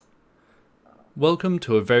Welcome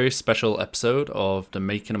to a very special episode of the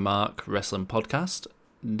Making a Mark Wrestling Podcast.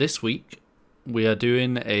 This week, we are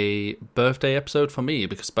doing a birthday episode for me,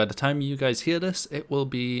 because by the time you guys hear this, it will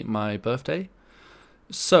be my birthday.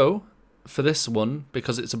 So, for this one,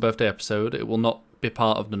 because it's a birthday episode, it will not be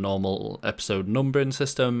part of the normal episode numbering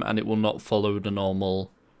system, and it will not follow the normal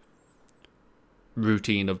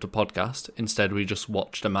routine of the podcast. Instead, we just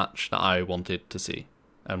watched a match that I wanted to see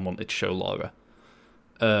and wanted to show Laura.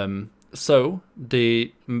 So,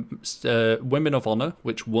 the Women of Honor,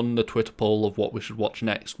 which won the Twitter poll of what we should watch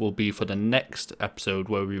next, will be for the next episode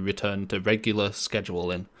where we return to regular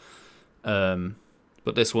scheduling.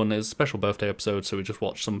 But this one is a special birthday episode, so we just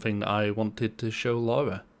watched something that I wanted to show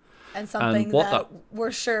Laura. And something that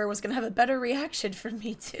we're sure was going to have a better reaction from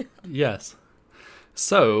me too. Yes.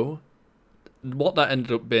 So, what that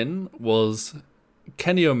ended up being was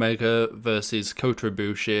Kenny Omega versus Kota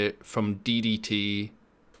Ibushi from DDT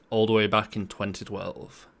all the way back in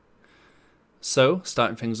 2012. So,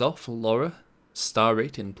 starting things off, Laura, star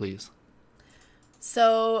rating, please.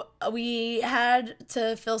 So, we had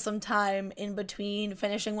to fill some time in between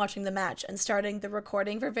finishing watching the match and starting the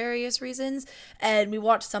recording for various reasons, and we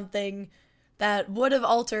watched something that would have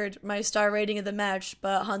altered my star rating of the match,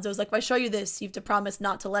 but Hanzo was like, if I show you this, you have to promise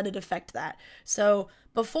not to let it affect that. So,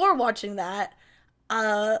 before watching that,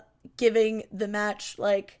 giving the match,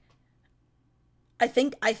 I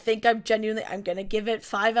think I'm gonna give it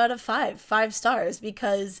 5 out of 5 stars,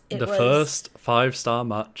 because it was the first 5-star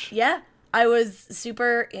match. Yeah, I was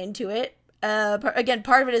super into it. Again,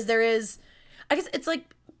 part of it is I guess it's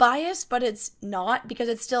like biased, but it's not, because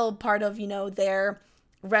it's still part of, their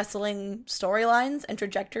wrestling storylines and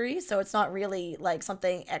trajectory. So it's not really like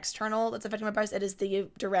something external that's affecting my bias. It is the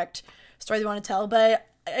direct story they want to tell. But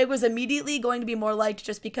it was immediately going to be more liked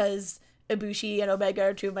just because Ibushi and Omega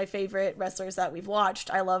are two of my favorite wrestlers that we've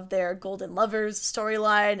watched. I love their Golden Lovers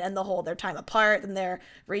storyline and their time apart and their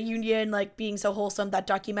reunion, being so wholesome. That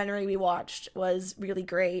documentary we watched was really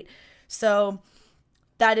great. So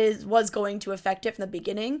that was going to affect it from the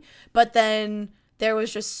beginning. But then there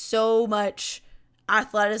was just so much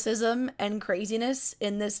athleticism and craziness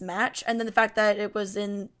in this match. And then the fact that it was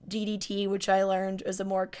in DDT, which I learned is a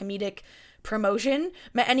more comedic promotion.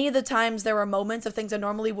 Any of the times there were moments of things I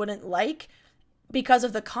normally wouldn't like, because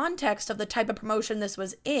of the context of the type of promotion this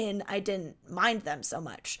was in, I didn't mind them so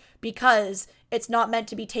much, because it's not meant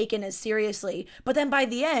to be taken as seriously. But then by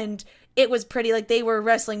the end, it was pretty, they were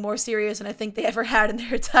wrestling more serious than I think they ever had in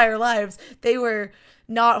their entire lives. They were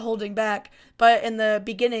not holding back. But in the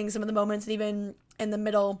beginning, some of the moments, and even in the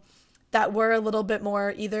middle, that were a little bit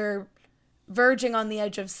more either verging on the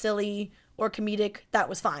edge of silly or comedic, that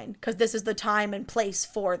was fine, because this is the time and place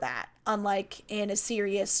for that, unlike in a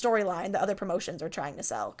serious storyline that other promotions are trying to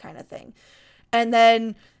sell, kind of thing. And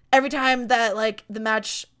then every time that the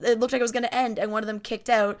match, it looked like it was going to end and one of them kicked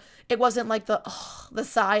out, it wasn't the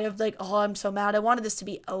sigh of oh, I'm so mad, I wanted this to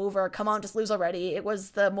be over, come on, just lose already. It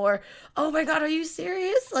was the more, oh my god, are you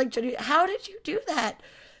serious? How did you do that?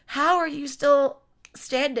 How are you still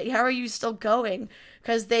standing? How are you still going?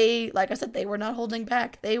 Because they, like I said, they were not holding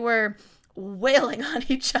back. They were wailing on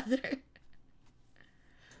each other.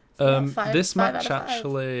 This match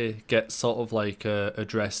actually gets sort of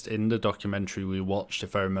addressed in the documentary we watched,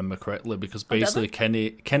 if I remember correctly, because basically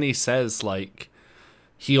Kenny says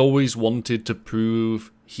he always wanted to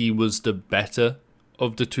prove he was the better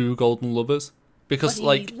of the two Golden Lovers, because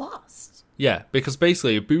but he lost. Yeah, because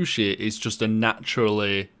basically Ibushi is just a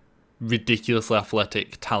naturally ridiculously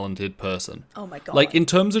athletic, talented person. Oh my god. In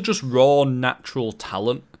terms of just raw natural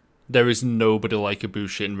talent, there is nobody like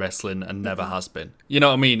Ibushi in wrestling and never has been. You know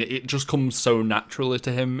what I mean? It just comes so naturally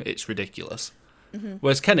to him, it's ridiculous. Mm-hmm.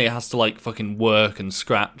 Whereas Kenny has to fucking work and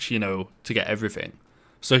scratch, to get everything.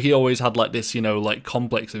 So he always had this,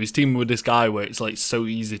 complex of his teaming with this guy where it's so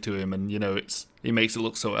easy to him, and he makes it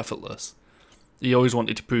look so effortless. He always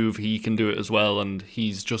wanted to prove he can do it as well, and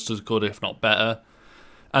he's just as good, if not better.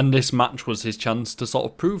 And this match was his chance to sort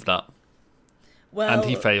of prove that. Well, and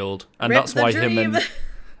he failed.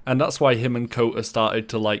 And that's why him and Kota started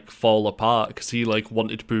to fall apart, because he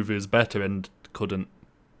wanted to prove he was better and couldn't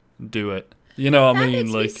do it. You know what I mean?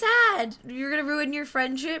 That makes me sad. You're gonna ruin your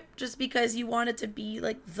friendship just because you want it to be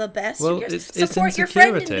the best. Well, it's support your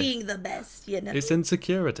friend in being the best. It's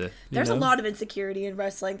insecurity. There's a lot of insecurity in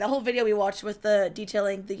wrestling. The whole video we watched with the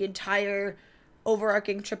detailing the entire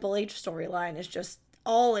overarching Triple H storyline is just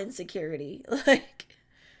all insecurity.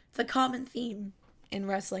 It's a common theme in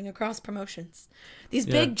wrestling across promotions. These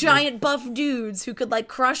big, giant, buff dudes who could,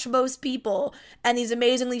 crush most people, and these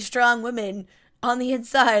amazingly strong women on the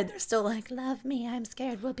inside, they're still like, love me, I'm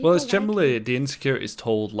scared. Will people Well, it's like generally me? the insecurity is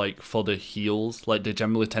told like for the heels. Like they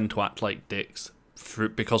generally tend to act like dicks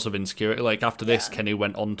because of insecurity. Like after this, Yeah. Kenny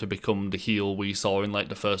went on to become the heel we saw in like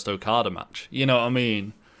the first Okada match. You know what I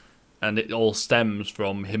mean? And it all stems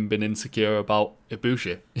from him being insecure about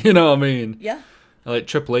Ibushi. You know what I mean? Yeah. Like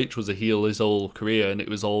Triple H was a heel his whole career, and it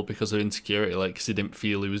was all because of insecurity. Like, 'cause he didn't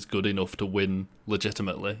feel he was good enough to win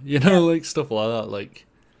legitimately. You know, like stuff like that. Like,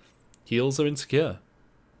 heels are insecure,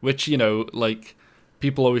 which like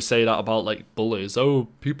people always say that about like bullies. Oh,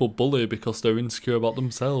 people bully because they're insecure about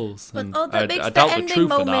themselves. But And that makes I the doubt the ending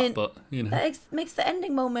truth of that, moment but makes the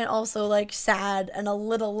ending moment also like sad and a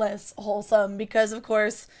little less wholesome because of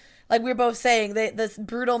course, like we were both saying, this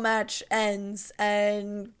brutal match ends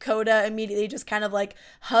and Coda immediately just kind of like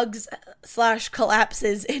hugs /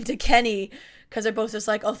 collapses into Kenny because they're both just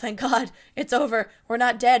like, oh, thank God, it's over. We're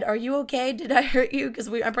not dead. Are you okay? Did I hurt you? Because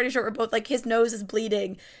I'm pretty sure we're both like, his nose is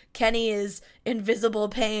bleeding. Kenny is in visible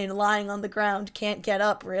pain, lying on the ground, can't get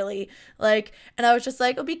up really. Like, and I was just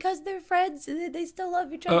like, oh, because they're friends, they still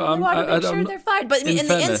love each other. They want to make sure they're fine. But I mean, in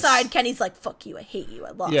the inside, Kenny's like, fuck you, I hate you,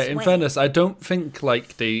 I lost. yeah, in fairness, I don't think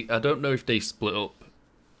like I don't know if they split up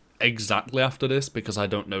exactly after this because I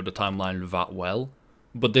don't know the timeline that well.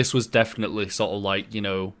 But this was definitely sort of like,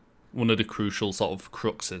 one of the crucial sort of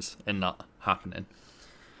cruxes in that happening.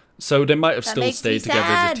 So they might have That still makes me stayed together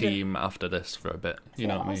as a sad. team after this for a bit. You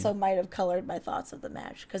know what I mean? Also might have colored my thoughts of the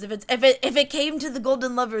match because if it came to the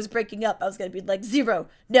Golden Lovers breaking up, I was gonna be like 0,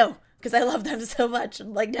 no, because I love them so much.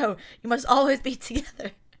 And like, no, you must always be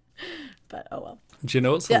together. But oh well. Do you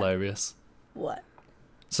know what's hilarious? What?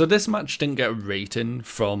 So this match didn't get a rating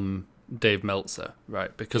from Dave Meltzer,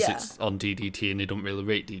 right? Because Yeah. it's on DDT and they don't really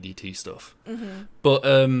rate DDT stuff. Mm-hmm. But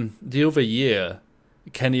the other year,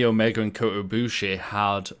 Kenny Omega and Kota Ibushi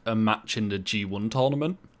had a match in the G1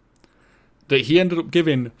 tournament that he ended up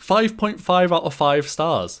giving 5.5 out of 5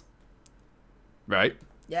 stars. Right?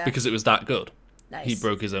 Yeah. Because it was that good. Nice. He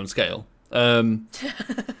broke his own scale.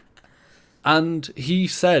 And he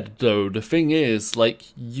said, though, the thing is, like,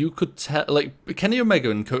 you could tell, like, Kenny Omega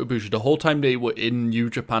and Kota Ibushi, the whole time they were in New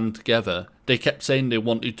Japan together, they kept saying they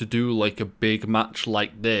wanted to do, like, a big match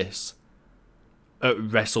like this at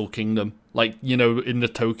Wrestle Kingdom. Like, in the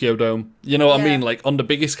Tokyo Dome. You know what I Yeah. mean? Like, on the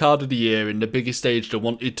biggest card of the year, in the biggest stage they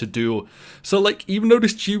wanted to do. So, like, even though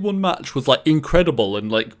this G1 match was, like, incredible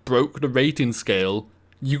and, like, broke the rating scale,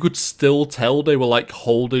 you could still tell they were, like,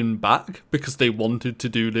 holding back because they wanted to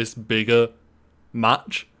do this bigger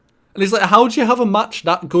match. And it's like, how do you have a match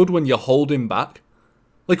that good when you're holding back?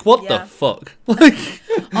 Like, what Yeah. the fuck? Like,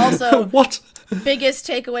 Also, what? biggest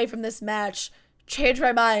takeaway from this match, change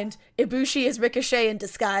my mind. Ibushi is Ricochet in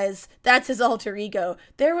disguise. That's his alter ego.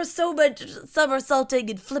 There was so much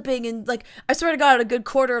somersaulting and flipping and like, I swear to God, a good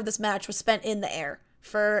quarter of this match was spent in the air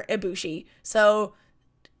for Ibushi. So,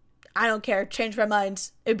 I don't care. Change my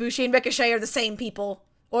mind. Ibushi and Ricochet are the same people.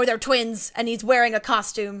 Or they're twins, and he's wearing a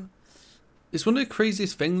costume. It's one of the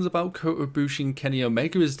craziest things about Kota Ibushi and Kenny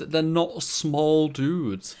Omega is that they're not small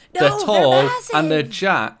dudes. No, they're they're tall massive. and they're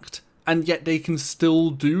jacked, and yet they can still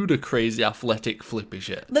do the crazy athletic flippy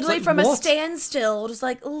shit. It's Literally like, from a what? standstill, just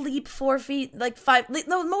like leap 4 feet, like 5,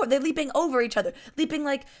 no more. They're leaping over each other, leaping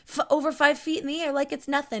like over 5 feet in the air, like it's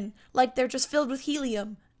nothing, like they're just filled with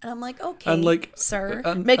helium. And I'm like, okay, And, like, sir,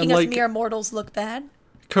 and- making and, us like- mere mortals look bad.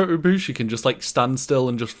 Kota Ibushi can just like stand still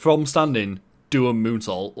and just from standing do a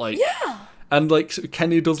moonsault, like Yeah, and like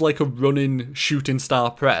Kenny does like a running shooting star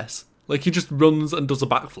press, like he just runs and does a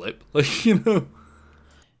backflip, like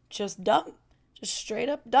just dumb, just straight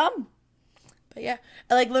up dumb. But yeah,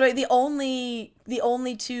 like literally the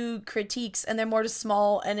only 2 critiques, and they're more just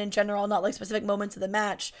small and in general, not like specific moments of the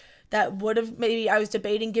match, that would have maybe I was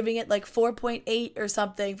debating giving it like 4.8 or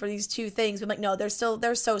something for these 2 things. But I'm like, no, they're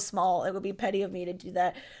so small. It would be petty of me to do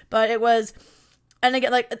that. But it was, and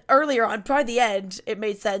again, like earlier on, probably the end, it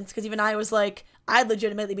made sense because even I was like, I'd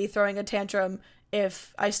legitimately be throwing a tantrum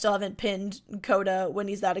if I still haven't pinned Coda when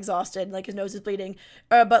he's that exhausted, like his nose is bleeding.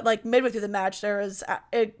 But like midway through the match, there was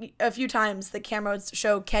a few times the camera would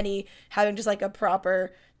show Kenny having just like a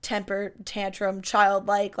proper temper tantrum,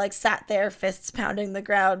 childlike, like sat there, fists pounding the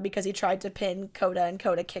ground because he tried to pin Coda and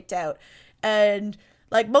Coda kicked out. And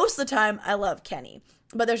like most of the time, I love Kenny.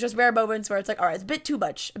 But there's just rare moments where it's like, all right, it's a bit too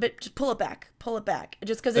much. Just pull it back.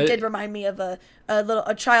 Just because it did remind me of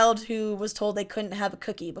a child who was told they couldn't have a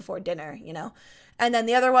cookie before dinner, And then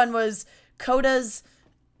the other one was Coda's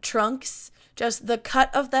trunks, just the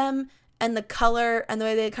cut of them and the color and the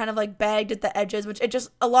way they kind of like bagged at the edges, which it just,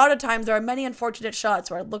 a lot of times there are many unfortunate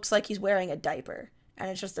shots where it looks like he's wearing a diaper and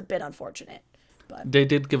it's just a bit unfortunate. But they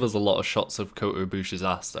did give us a lot of shots of Kota Ibushi's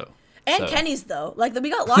ass though. And So, Kenny's, though. Like, we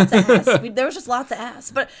got lots of ass. There was just lots of ass.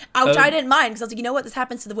 But, which I didn't mind, because I was like, you know what? This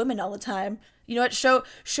happens to the women all the time. You know what? Show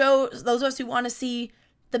those of us who want to see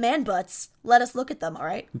the man butts, let us look at them, all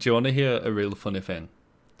right? do you want to hear a real funny thing?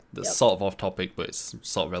 That's Yep. sort of off topic, but it's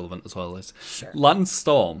sort of relevant as well. Is Sure. Lance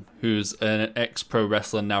Storm, who's an ex-pro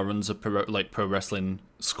wrestler, now runs a pro wrestling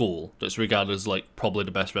school that's regarded as like probably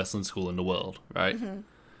the best wrestling school in the world, right?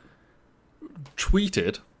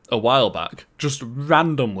 Tweeted a while back, just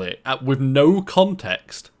randomly, with no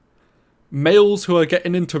context, males who are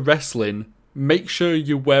getting into wrestling, make sure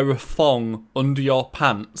you wear a thong under your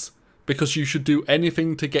pants because you should do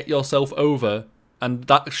anything to get yourself over, and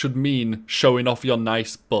that should mean showing off your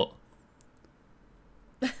nice butt.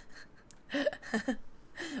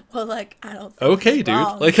 Well, like, I don't think Okay, it's dude.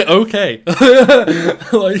 wrong. Like, okay.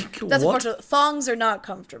 Like, That's what? unfortunate. Thongs are not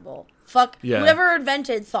comfortable. Fuck. Yeah. Whoever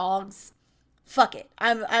invented thongs, fuck it.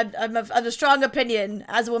 I'm of a strong opinion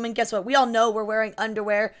as a woman. Guess what? We all know we're wearing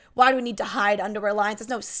underwear. Why do we need to hide underwear lines? It's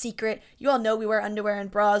no secret. You all know we wear underwear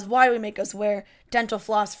and bras. Why do we make us wear dental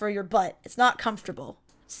floss for your butt? It's not comfortable.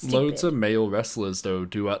 Stupid. Loads of male wrestlers, though,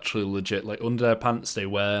 do actually legit, like, under their pants, they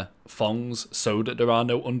wear thongs so that there are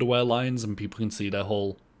no underwear lines and people can see their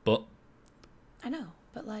whole butt. I know,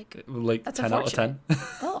 but like, Like, that's 10 out of 10.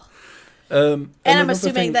 oh. And And I'm another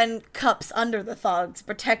assuming thing- then cups under the thongs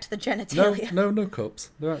protect the genitalia. No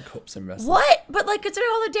cups. There aren't cups in wrestling. What? But like,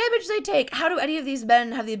 considering all the damage they take, how do any of these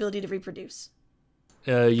men have the ability to reproduce?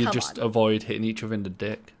 You Come just on. avoid hitting each other in the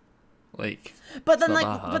dick. Like, But then, It's like,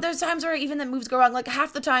 not that hard. but there's times where even the moves go wrong. Like,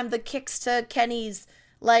 half the time, the kicks to Kenny's,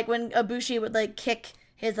 like, when Ibushi would, like, kick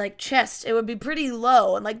his, like, chest, it would be pretty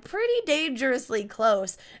low and, like, pretty dangerously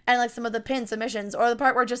close. And, like, some of the pin submissions, or the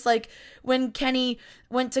part where just, like, when Kenny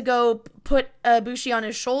went to go put Ibushi on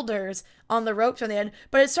his shoulders on the ropes on the end,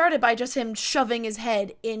 but it started by just him shoving his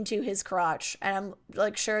head into his crotch. And I'm,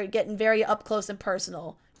 like, sure getting very up close and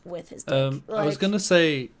personal with his dick. I was Like, going to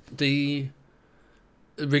say,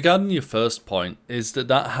 regarding your first point, is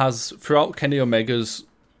that has, throughout Kenny Omega's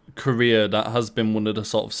career, that has been one of the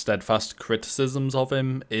sort of steadfast criticisms of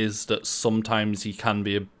him, is that sometimes he can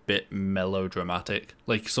be a bit melodramatic.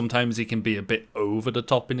 Like, sometimes he can be a bit over the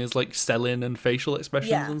top in his, like, selling and facial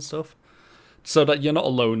expressions Yeah. and stuff. So that you're not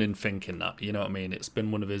alone in thinking that, you know what I mean? It's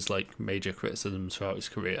been one of his, like, major criticisms throughout his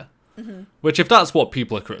career. Mm-hmm. Which, if that's what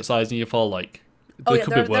people are criticizing you for, like, there could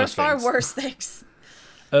be there's worse far things. worse things.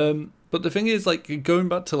 But the thing is, like, going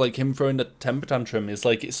back to, like, him throwing the temper tantrum is,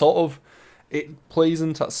 like, it plays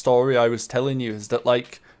into that story I was telling you, is that,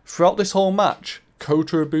 like, throughout this whole match,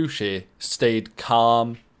 Kota Ibushi stayed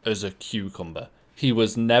calm as a cucumber. He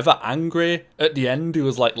was never angry. At the end, he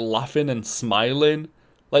was, like, laughing and smiling.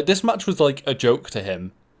 Like, this match was, like, a joke to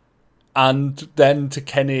him. And then to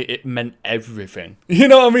Kenny, it meant everything. You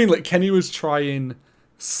know what I mean? Like, Kenny was trying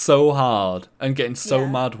so hard and getting so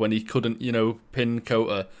Yeah. mad when he couldn't, you know, pin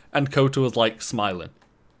Kota. And Kota was, like, smiling.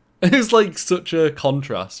 It's, like, such a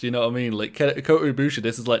contrast, you know what I mean? Like, Kota Ibushi,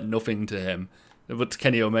 this is, like, nothing to him. But to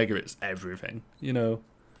Kenny Omega, it's everything, you know?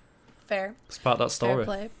 Fair. It's part of that Fair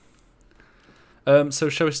story. play. So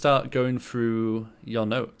shall we start going through your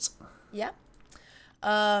notes? Yeah.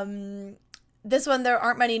 This one, there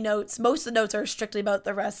aren't many notes. Most of the notes are strictly about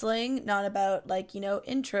the wrestling, not about, like, you know,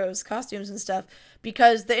 intros, costumes, and stuff.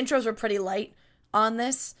 Because the intros were pretty light on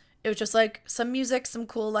this. It was just, like, some music, some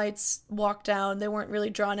cool lights, walk down. They weren't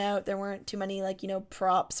really drawn out. There weren't too many, like, you know,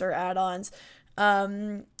 props or add-ons.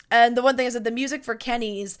 And the one thing is that the music for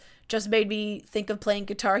Kenny's just made me think of playing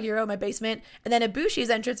Guitar Hero in my basement. And then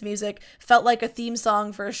Ibushi's entrance music felt like a theme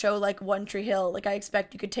song for a show like One Tree Hill. Like, I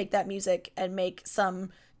expect you could take that music and make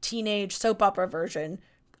some teenage soap opera version,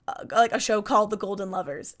 like a show called The Golden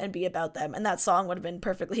Lovers, and be about them. And that song would have been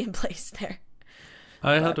perfectly in place there.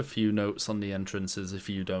 I had a few notes on the entrances, if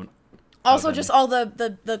you don't. Also, have just any. all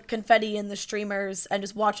the confetti and the streamers, and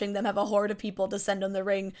just watching them have a horde of people descend on the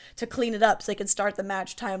ring to clean it up so they could start the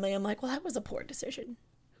match timely. I'm like, well, that was a poor decision.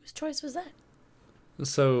 Whose choice was that?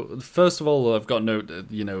 So, first of all, I've got to note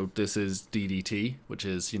that, you know, this is DDT, which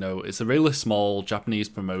is, you know, it's a really small Japanese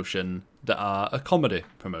promotion that are a comedy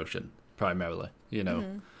promotion, primarily, you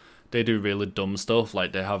know. They do really dumb stuff,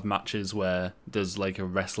 like they have matches where there's, like, a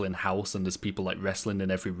wrestling house and there's people, like, wrestling in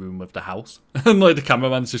every room of the house. And, like, the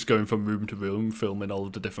cameraman's just going from room to room, filming all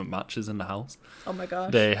of the different matches in the house. Oh my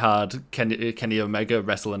gosh. They had Kenny Omega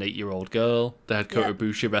wrestle an 8-year-old girl. They had Kota Yeah.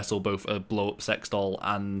 Ibushi wrestle both a blow-up sex doll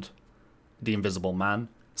and the Invisible Man.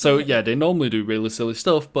 So, yeah, they normally do really silly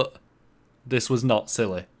stuff, but this was not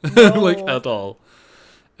silly. Like, No. at all.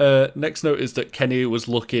 Next note is that Kenny was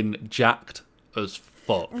looking jacked as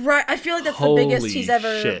fuck. Right, I feel like that's Holy the biggest he's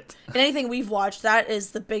ever. shit. In anything we've watched, that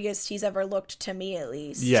is the biggest he's ever looked to me, at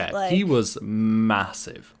least. Yeah, like, he was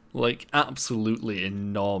massive. Like, absolutely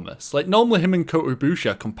enormous. Like, normally him and Kota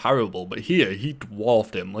Ibushi are comparable, but here, he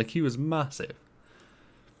dwarfed him. Like, he was massive.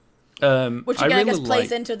 Which again, I guess really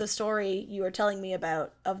plays into the story you were telling me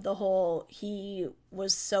about of the whole he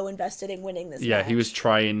was so invested in winning this Yeah, match. he was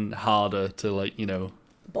trying harder to, like, you know,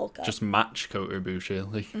 bulk up. just match Kota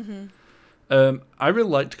Ibushi. Like, I really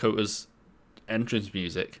liked Kota's entrance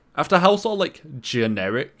music. After how sort of, like,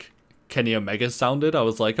 generic Kenny Omega sounded, I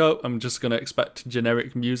was like, oh, I'm just going to expect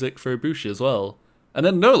generic music for Ibushi as well. And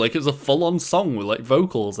then, no, like, it was a full-on song with, like,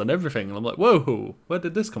 vocals and everything. And I'm like, whoa, where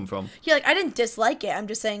did this come from? Yeah, like, I didn't dislike it. I'm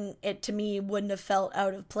just saying it, to me, wouldn't have felt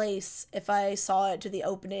out of place if I saw it to the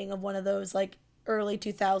opening of one of those, like, early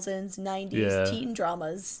 2000s, 90s teen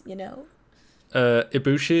dramas, you know?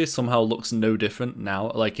 Ibushi somehow looks no different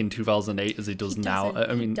now, like, in 2008 as he does now.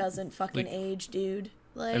 I mean, he doesn't fucking age, dude.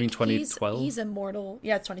 Like, I mean, 2012? He's immortal.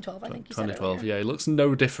 Yeah, it's 2012, I think you 2012, said yeah, he looks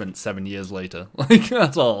no different 7 years later. Like,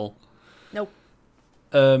 that's all. Nope.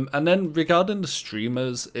 And then regarding the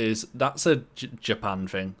streamers, that's a Japan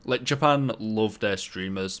thing. Like, Japan love their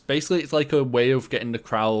streamers. Basically, it's like a way of getting the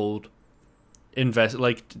crowd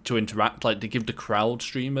to interact. Like, they give the crowd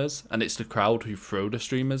streamers, and it's the crowd who throw the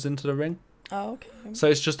streamers into the ring. Oh, okay. So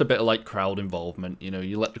it's just a bit of, like, crowd involvement. You know,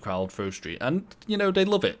 you let the crowd throw and, you know, they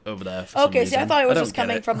love it over there for some reason. See, I thought it was just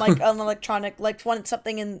coming from, like, an electronic, like,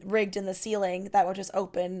 something rigged in the ceiling that would just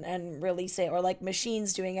open and release it, or, like,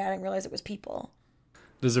 machines doing it. I didn't realize it was people.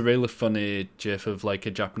 There's a really funny gif of, like,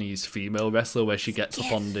 a Japanese female wrestler where she gets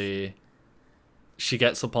up on the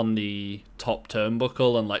top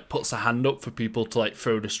turnbuckle and, like, puts a hand up for people to, like,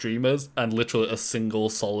 throw the streamers, and literally a single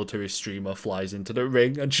solitary streamer flies into the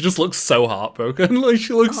ring, and she just looks so heartbroken. Like,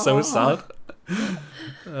 she looks so sad.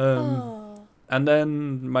 And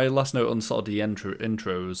then my last note on sort of the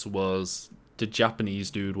intros was the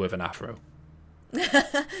Japanese dude with an afro.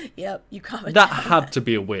 Yep, you commented. That had to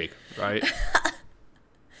be a wig, right?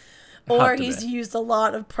 Or he's used a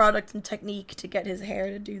lot of product and technique to get his hair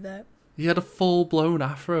to do that. He had a full-blown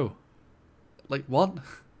afro. Like, what?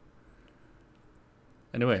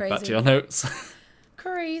 Anyway, Crazy. back to your notes.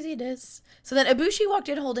 Craziness. So then Ibushi walked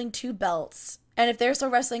in holding 2 belts. And if they're still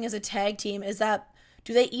wrestling as a tag team,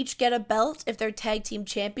 do they each get a belt if they're tag team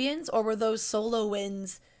champions? Or were those solo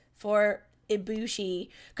wins for Ibushi?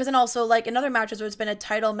 Because then also, like, in other matches where it's been a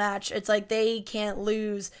title match, it's like they can't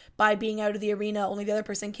lose by being out of the arena, only the other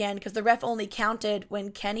person can, because the ref only counted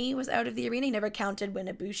when Kenny was out of the arena. He never counted when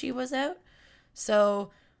Ibushi was out.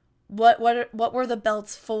 So what were the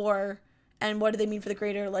belts for, and what do they mean for the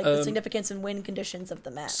greater, like, the significance and win conditions of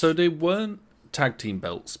the match? So they weren't tag team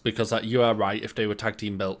belts, because you are right, if they were tag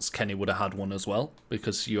team belts, Kenny would have had one as well,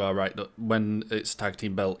 because you are right that when it's tag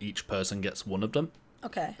team belt, each person gets one of them.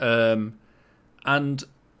 Okay. And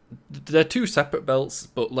they're 2 separate belts,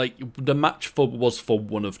 but, like, the match was for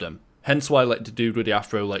one of them. Hence why, like, the dude with the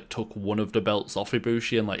afro, like, took one of the belts off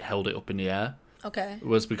Ibushi and, like, held it up in the air. Okay. It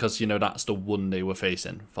was because, you know, that's the one they were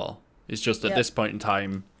facing for. It's just at this point in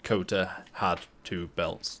time, Kota had 2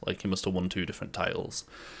 belts. Like, he must have won 2 different titles.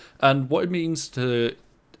 And what it means to...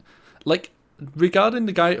 Like, regarding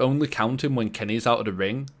the guy only counting when Kenny's out of the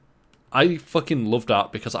ring, I fucking love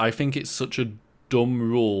that, because I think it's such a dumb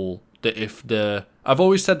rule that I've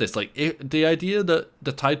always said this, like, the idea that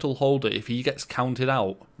the title holder, if he gets counted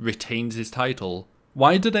out, retains his title,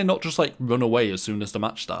 why do they not just, like, run away as soon as the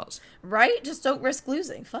match starts? Right? Just don't risk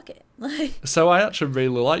losing. Fuck it. So I actually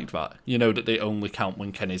really liked that, you know, that they only count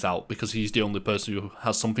when Kenny's out, because he's the only person who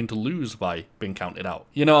has something to lose by being counted out.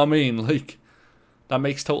 You know what I mean? Like, that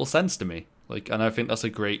makes total sense to me. Like, and I think that's a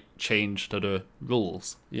great change to the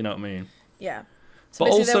rules. You know what I mean? Yeah. So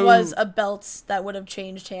but basically also, there was a belt that would have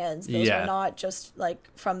changed hands. Those Yeah. were not just, like,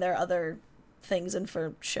 from their other things and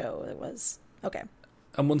for show. It was... Okay.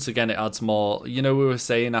 And once again, it adds more... You know, we were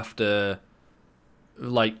saying after,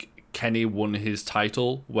 like, Kenny won his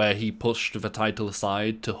title, where he pushed the title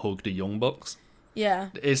aside to hug the Young Bucks. Yeah.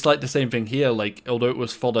 It's like the same thing here. Like, although it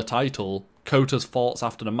was for the title, Kota's thoughts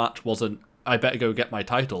after the match wasn't, I better go get my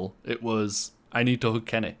title. It was, I need to hug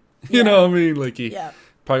Kenny. You know what I mean? Like, he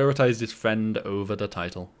prioritized his friend over the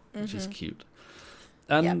title, which is cute.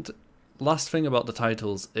 And last thing about the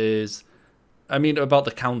titles is... I mean, about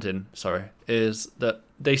the counting, is that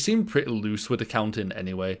they seem pretty loose with the counting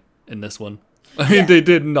anyway in this one. I mean, they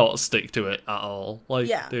did not stick to it at all. Like,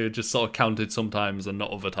 they just sort of counted sometimes and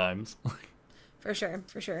not other times. For sure.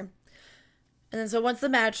 And then so once the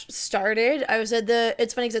match started, I said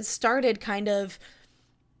it's funny because it started kind of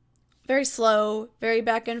very slow, very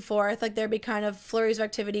back and forth. Like there'd be kind of flurries of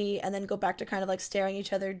activity and then go back to kind of like staring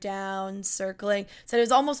each other down, circling. So it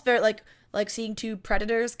was almost very like seeing two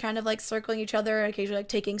predators kind of like circling each other and occasionally like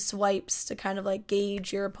taking swipes to kind of like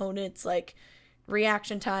gauge your opponent's like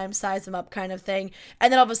reaction time, size them up kind of thing.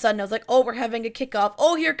 And then all of a sudden I was like, oh, we're having a kickoff.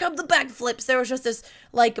 Oh, here come the backflips. There was just this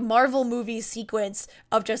like Marvel movie sequence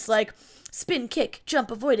of just like spin, kick, jump,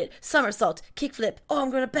 avoid it, somersault, kick flip. Oh,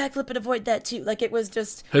 I'm going to backflip and avoid that too. Like it was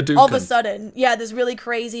just Hadouken. All of a sudden, yeah, this really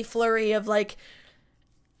crazy flurry of like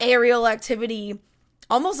aerial activity.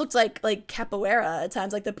 Almost looked like capoeira at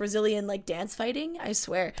times, like the Brazilian like dance fighting, I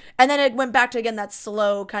swear. And then it went back to again that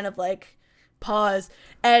slow kind of like pause.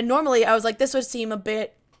 And normally I was like, this would seem a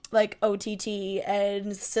bit like OTT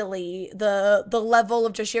and silly, the level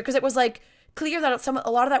of just sheer, because it was like clear that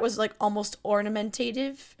a lot of that was like almost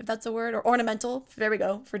ornamentative, if that's a word, or ornamental, there we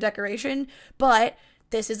go, for decoration. But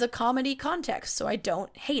this is a comedy context, so I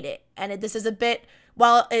don't hate it. And this is a bit,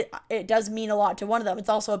 while it does mean a lot to one of them, it's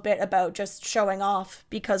also a bit about just showing off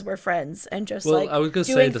because we're friends and just I was gonna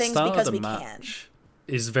say, doing the things start because of the we can. match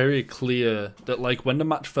is very clear that like when the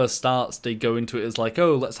match first starts, they go into it as like,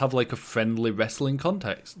 oh, let's have like a friendly wrestling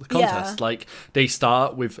contest. Yeah. Like they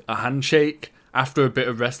start with a handshake. After a bit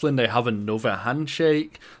of wrestling, they have another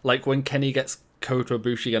handshake. Like when Kenny gets Kota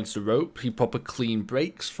Ibushi against the rope, he proper clean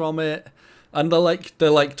breaks from it. And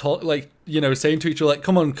they're saying to each other like,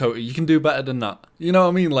 come on, Kota, you can do better than that. You know what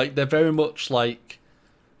I mean? Like they're very much like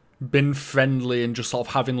been friendly and just sort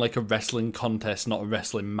of having like a wrestling contest, not a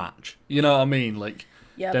wrestling match. You know what I mean? Like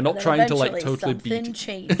Yep, they're not trying to like totally beat.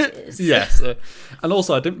 Changes. Yes, and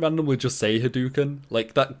also I didn't randomly just say Hadouken.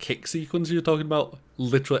 Like that kick sequence you're talking about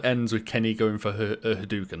literally ends with Kenny going for a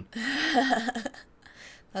Hadouken.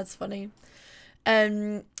 That's funny.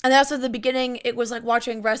 And also at the beginning, it was like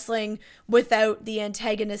watching wrestling without the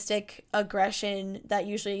antagonistic aggression that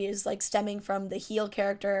usually is like stemming from the heel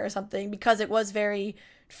character or something, because it was very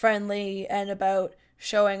friendly and about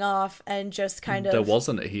showing off and just kind of there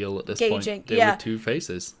wasn't a heel at this gauging, point. There were two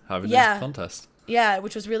faces having this contest. Yeah,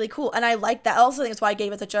 which was really cool. And I like that. I also think that's why I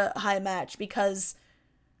gave it such a high match, because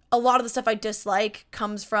a lot of the stuff I dislike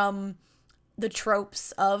comes from the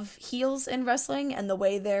tropes of heels in wrestling and the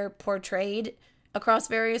way they're portrayed across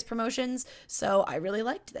various promotions. So I really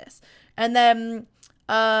liked this. And then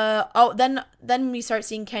then we start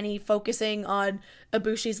seeing Kenny focusing on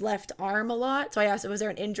Ibushi's left arm a lot. So I asked, was there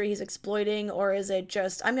an injury he's exploiting, or is it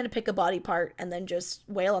just, I'm going to pick a body part and then just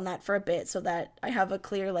wail on that for a bit so that I have a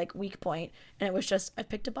clear like weak point. And it was just, I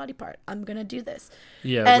picked a body part, I'm going to do this.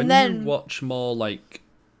 Yeah, and when then you watch more like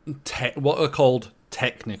what are called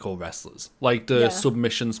technical wrestlers, like the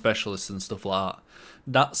submission specialists and stuff like that,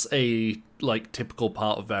 that's a like typical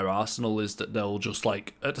part of their arsenal, is that they'll just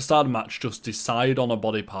like at the start of the match just decide on a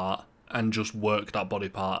body part and just work that body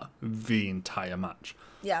part the entire match.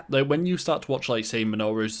 Yeah. Like when you start to watch like say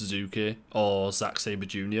Minoru Suzuki or Zack Sabre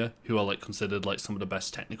Jr., who are like considered like some of the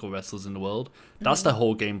best technical wrestlers in the world, that's their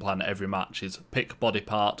whole game plan at every match, is pick body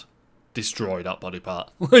part, destroy that body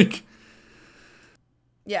part. Like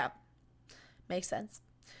yeah. Makes sense.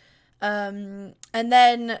 And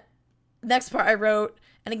then next part I wrote,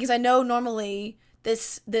 and because I know normally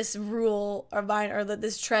this rule or mine, or that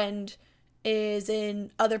this trend is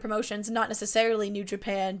in other promotions, not necessarily New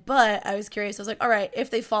Japan, but I was curious. I was like, all right, if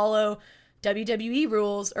they follow WWE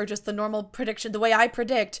rules or just the normal prediction, the way I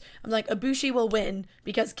predict, I'm like, Ibushi will win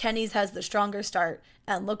because Kenny's has the stronger start.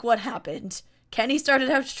 And look what happened. Kenny started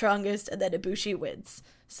out strongest and then Ibushi wins.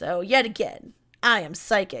 So yet again, I am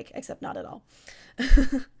psychic, except not at all.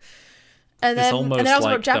 And then, it's almost and then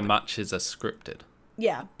like the matches are scripted.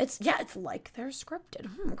 Yeah, it's like they're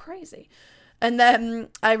scripted. Crazy. And then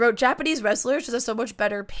I wrote, Japanese wrestlers just have so much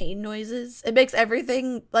better pain noises. It makes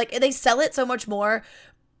everything, like, they sell it so much more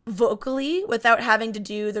vocally without having to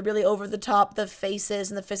do the really over the top, the faces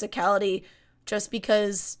and the physicality, just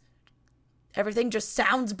because everything just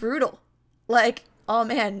sounds brutal. Like, oh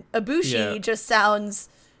man, Ibushi just sounds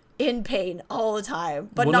in pain all the time,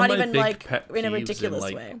 but One not of my even big like pet in a peeves ridiculous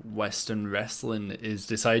in, way. Western wrestling is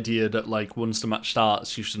this idea that like once the match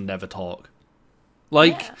starts, you should never talk.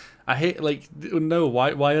 Like I hate no,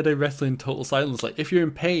 why are they wrestling total silence? Like if you're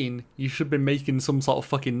in pain, you should be making some sort of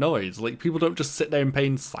fucking noise. Like people don't just sit there in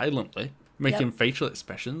pain silently, making facial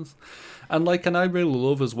expressions. And I really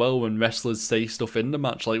love as well when wrestlers say stuff in the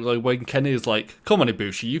match, like when Kenny is like, "Come on,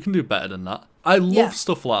 Ibushi, you can do better than that." I love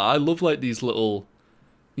stuff like that. I love like these little,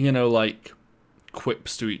 like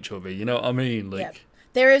quips to each other. You know what I mean? Like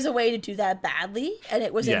there is a way to do that badly, and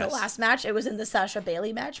it was in the Yes. last match. It was in the Sasha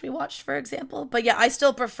Bailey match we watched, for example. But yeah, I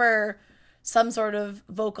still prefer some sort of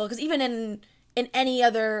vocal, because even in any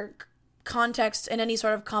other context in any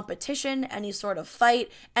sort of competition, any sort of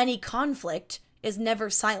fight, any conflict is never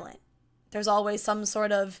silent. There's always some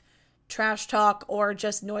sort of trash talk or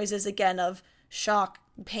just noises again of shock,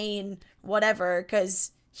 pain, whatever,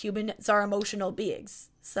 because humans are emotional beings.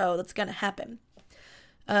 So that's going to happen.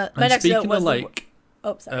 My next note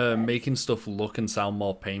was making stuff look and sound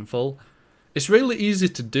more painful. It's really easy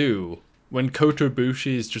to do when Kota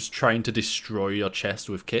Ibushi is just trying to destroy your chest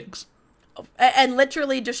with kicks. And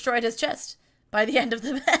literally destroyed his chest by the end of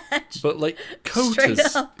the match. But like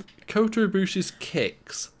Kota Ibushi's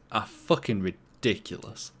kicks are fucking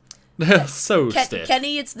ridiculous. They're so stiff.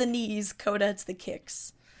 Kenny, it's the knees. Kota, it's the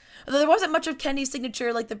kicks. Although there wasn't much of Kenny's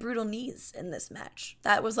signature, like the brutal knees in this match.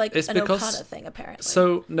 That was like an Okada thing, apparently.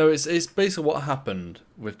 So, no, it's basically what happened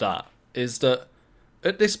with that is that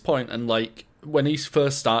at this point, and like when he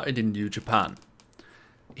first started in New Japan,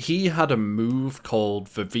 he had a move called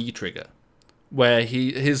the V-Trigger, where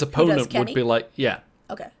his opponent would be like, yeah.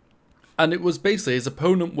 Okay. And it was basically his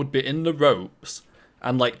opponent would be in the ropes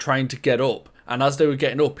and like trying to get up. And as they were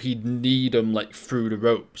getting up, he'd knee them like through the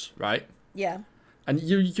ropes, right? Yeah. And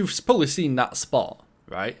you've probably seen that spot,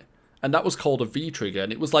 right? And that was called a V-Trigger.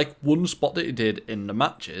 And it was like one spot that he did in the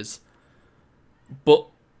matches. But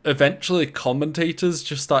eventually commentators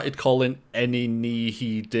just started calling any knee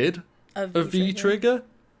he did a V-Trigger.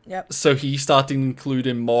 Yep. So he started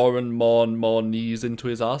including more and more and more knees into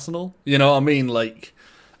his arsenal. You know what I mean? Like,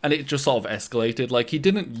 and it just sort of escalated. Like, he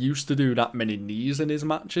didn't used to do that many knees in his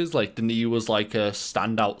matches. Like, the knee was like a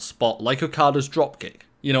standout spot, like Okada's dropkick.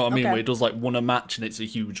 You know what I mean? Where he does like win a match and it's a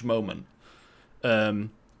huge moment.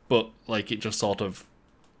 But like it just sort of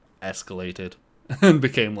escalated and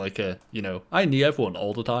became like a, I knee everyone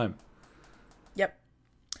all the time. Yep.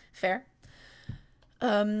 Fair.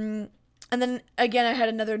 And then again, I had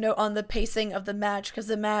another note on the pacing of the match because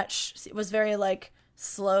the match was very like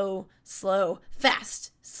slow,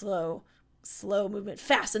 fast, slow movement,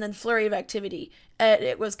 fast, and then flurry of activity. And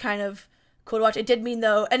it was kind of cool to watch. It did mean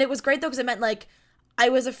though, and it was great though because it meant like I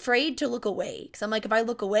was afraid to look away because I'm like, if I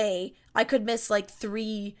look away, I could miss like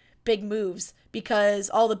 3 big moves because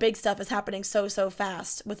all the big stuff is happening so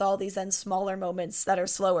fast with all these then smaller moments that are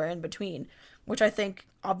slower in between, which I think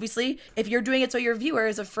obviously if you're doing it so your viewer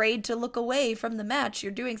is afraid to look away from the match,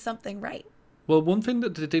 you're doing something right. Well, one thing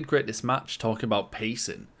that they did great this match, talking about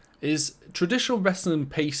pacing, is traditional wrestling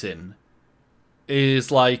pacing is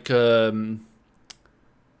like it's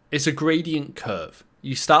a gradient curve.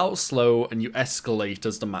 You start out slow and you escalate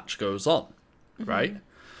as the match goes on, right?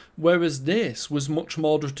 Whereas this was much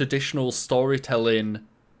more the traditional storytelling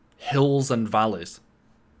hills and valleys.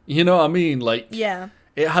 You know what I mean? Like, yeah,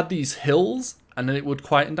 it had these hills and then it would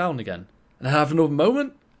quieten down again. And then have another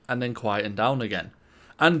moment and then quieten down again.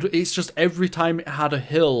 And it's just every time it had a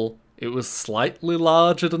hill, it was slightly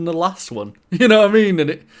larger than the last one. You know what I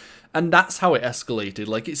mean? And that's how it escalated.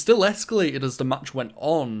 Like, it still escalated as the match went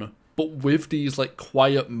on, but with these, like,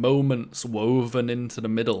 quiet moments woven into the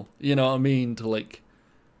middle. You know what I mean? To, like,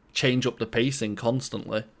 change up the pacing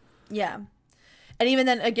constantly. Yeah. And even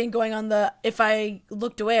then, again, going on the, if I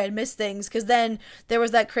looked away, I'd miss things. Because then there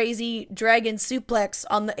was that crazy dragon suplex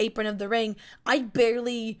on the apron of the ring. I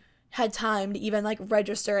barely had time to even, like,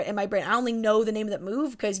 register it in my brain. I only know the name of that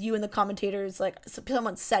move because you and the commentators, like,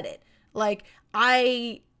 someone said it. Like,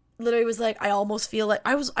 I literally was like, I almost feel like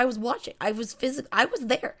I was watching. I was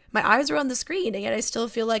there. My eyes were on the screen, and yet I still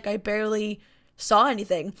feel like I barely saw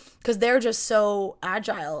anything because they're just so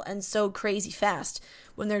agile and so crazy fast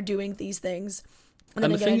when they're doing these things.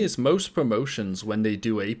 And the thing is, most promotions, when they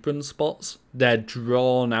do apron spots, they're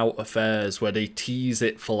drawn out affairs where they tease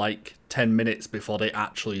it for like 10 minutes before they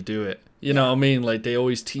actually do it. You know what I mean? Like, they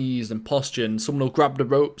always tease and posture, and someone will grab the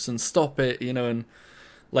ropes and stop it, and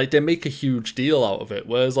like, they make a huge deal out of it.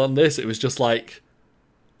 Whereas on this, it was just like,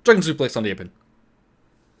 dragon suplex on the apron.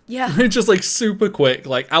 Yeah. It's just like super quick,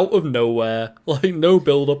 like out of nowhere, like no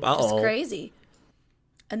build up at all. It's crazy.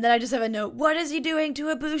 And then I just have a note, what is he doing to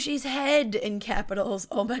Ibushi's head in capitals?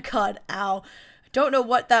 Oh my god, ow. I don't know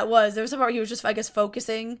what that was. There was some part where he was just, I guess,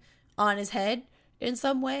 focusing on his head in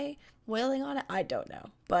some way, wailing on it. I don't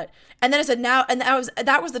know. And then I said now, and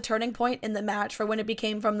that was the turning point in the match for when it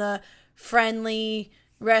became from the friendly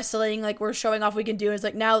wrestling, like we're showing off we can do. It's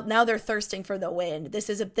like now they're thirsting for the win. This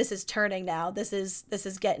is turning now. This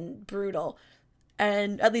is getting brutal.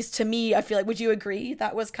 And at least to me, I feel like, would you agree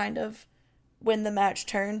that was kind of when the match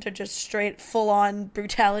turned to just straight full-on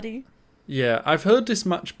brutality? Yeah, I've heard this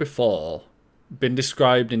match before been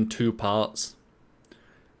described in 2 parts.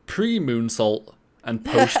 Pre-moonsault and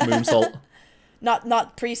post-moonsault.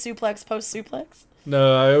 Not pre-suplex, post-suplex?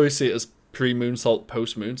 No, I always see it as pre-moonsault,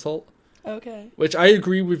 post-moonsault. Okay. Which I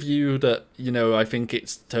agree with you that, I think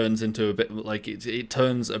it turns into a bit like it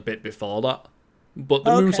turns a bit before that. But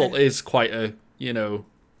the moonsault is quite a,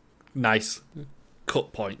 nice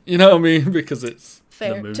cut point. You know what I mean? Because it's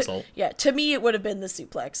fair. The moonsault. To me it would have been the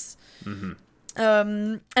suplex. Mm-hmm.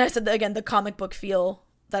 And I said that again, the comic book feel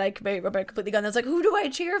that I completely got. I was like, who do I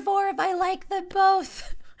cheer for if I like them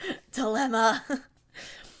both? Dilemma.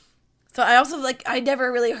 So I also I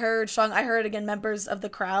never really heard strong. I heard again members of the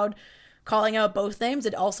crowd calling out both names.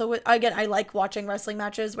 It also, again, I like watching wrestling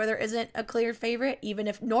matches where there isn't a clear favorite, even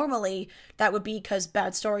if normally that would be because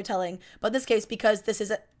bad storytelling. But in this case, because this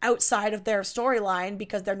is outside of their storyline,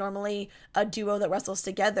 because they're normally a duo that wrestles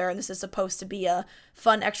together, and this is supposed to be a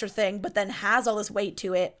fun extra thing, but then has all this weight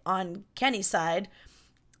to it on Kenny's side,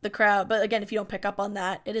 the crowd. But again, if you don't pick up on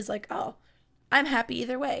that, it is like, oh, I'm happy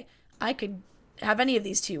either way. I could have any of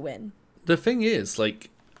these two win. The thing is,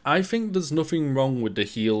 I think there's nothing wrong with the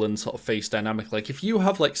heel and sort of face dynamic. Like, if you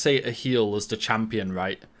have, say, a heel as the champion,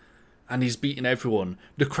 right, and he's beating everyone,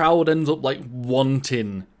 the crowd ends up,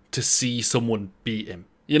 wanting to see someone beat him.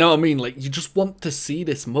 You know what I mean? You just want to see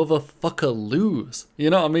this motherfucker lose.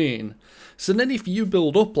 You know what I mean? So then if you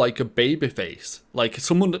build up, a babyface,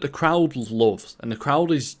 someone that the crowd loves, and the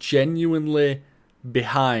crowd is genuinely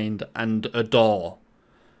behind and adore,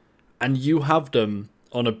 and you have them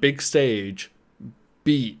on a big stage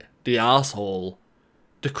beat the asshole,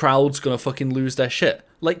 the crowd's gonna fucking lose their shit.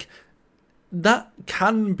 That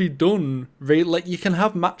can be done. You can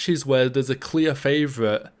have matches where there's a clear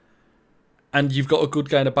favourite and you've got a good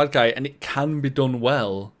guy and a bad guy, and it can be done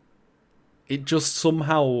well. It just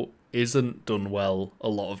somehow isn't done well a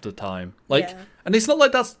lot of the time. And it's not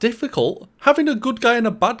like that's difficult. Having a good guy and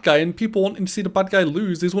a bad guy and people wanting to see the bad guy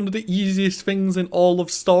lose is one of the easiest things in all of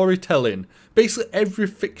storytelling. Basically every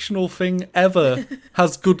fictional thing ever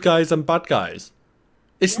has good guys and bad guys.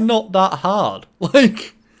 It's not that hard.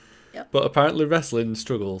 But apparently wrestling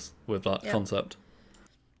struggles with that concept.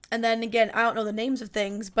 And then again, I don't know the names of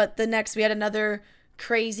things, but the next we had another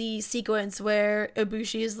crazy sequence where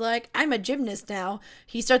Ibushi is like, I'm a gymnast now.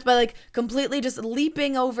 He starts by completely just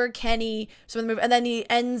leaping over Kenny, and then he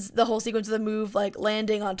ends the whole sequence with a move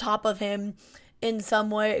landing on top of him in some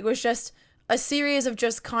way. It was just a series of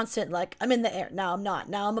just constant I'm in the air, now I'm not,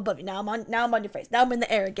 now I'm above you, now I'm on your face, now I'm in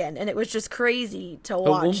the air again, and it was just crazy to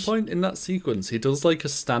watch. At one point in that sequence, he does a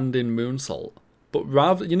standing moonsault, but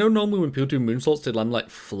rather, normally when people do moonsaults, they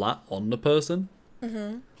land flat on the person.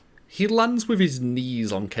 Mm-hmm. He lands with his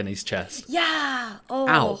knees on Kenny's chest. Yeah. Oh.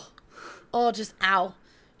 Ow. Oh, just ow.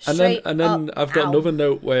 And then I've got another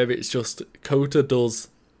note where it's just Kota does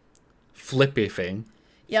flippy thing.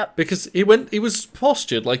 Yep. Because he was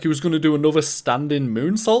postured like he was going to do another standing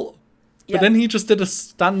moonsault, but then he just did a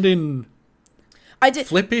standing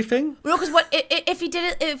flippy thing. No, because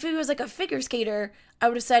if he was a figure skater, I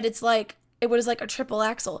would have said it was a triple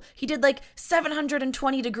axel. He did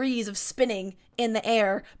 720 degrees of spinning in the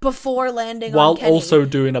air before landing on Kenny. While also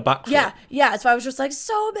doing a backflip. Yeah. So I was just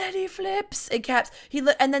so many flips and caps.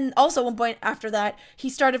 And then also at one point after that, he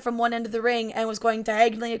started from one end of the ring and was going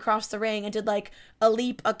diagonally across the ring and did a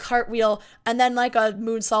leap, a cartwheel, and then a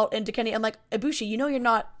moonsault into Kenny. I'm like, Ibushi, you're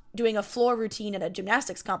not doing a floor routine at a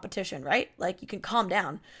gymnastics competition, right? You can calm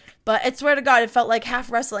down. But I swear to God, it felt like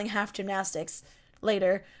half wrestling, half gymnastics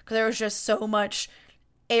later, because there was just so much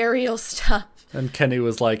aerial stuff. And Kenny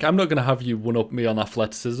was like, I'm not going to have you one-up me on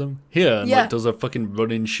athleticism. Here, and does a fucking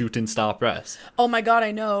running, shooting star press. Oh my God,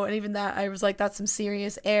 I know. And even that, I was like, that's some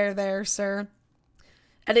serious air there, sir.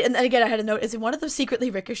 And again, I had a note, is it one of those secretly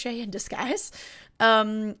Ricochet in disguise?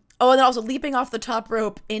 And then also leaping off the top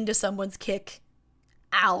rope into someone's kick.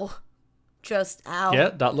 Ow. Just ow.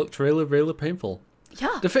 Yeah, that looked really, really painful.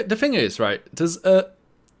 Yeah. The thing is, right, there's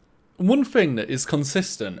one thing that is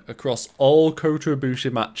consistent across all Kota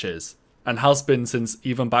Ibushi matches, and has been since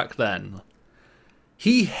even back then.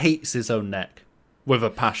 He hates his own neck with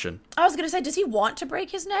a passion. I was going to say, does he want to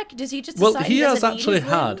break his neck? Does he just decide he has doesn't actually need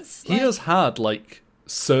his had limbs? he has had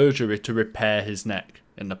surgery to repair his neck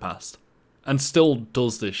in the past, and still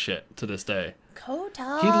does this shit to this day.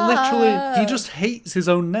 Kota. He just hates his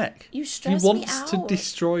own neck. You stress me out. He wants to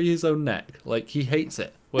destroy his own neck. He hates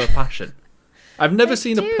it with a passion. I've never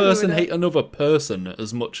seen a person hate another person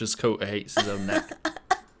as much as Kota hates his own neck.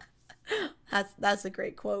 That's a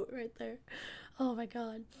great quote right there. Oh my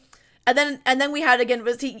God. And then we had again,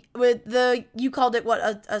 you called it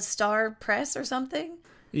what, a star press or something?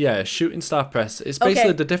 Yeah, shooting star press. It's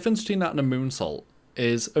basically the difference between that and a moonsault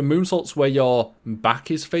is a moonsault's where your back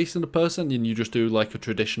is facing the person and you just do a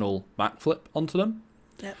traditional backflip onto them.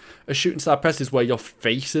 Yep. A shooting star press is where you're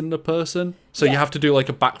facing the person. So you have to do a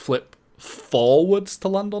backflip forwards to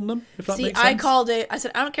land on them, if that See, makes sense. I called it, I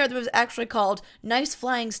said, I don't care what it was actually called, nice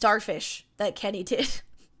flying starfish that Kenny did.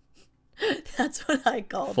 That's what I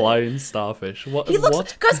called Flying starfish. What? He looks,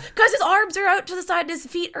 what? because his arms are out to the side and his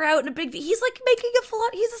feet are out in a big V. He's like making a full,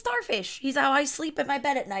 he's a starfish. He's how I sleep in my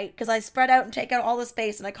bed at night, because I spread out and take out all the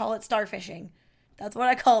space and I call it starfishing. That's what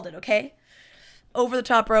I called it, okay? Over the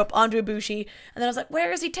top rope onto Ibushi, and then I was like,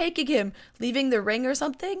 where is he taking him? Leaving the ring or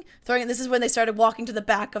something? Throwing. This is when they started walking to the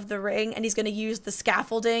back of the ring, and he's going to use the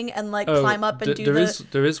scaffolding and like climb up and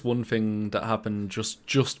there is one thing that happened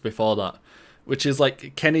just before that, which is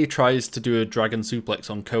like Kenny tries to do a dragon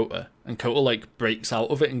suplex on Kota, and Kota like breaks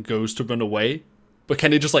out of it and goes to run away, but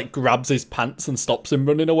Kenny just like grabs his pants and stops him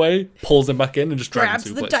running away, pulls him back in, and just dragon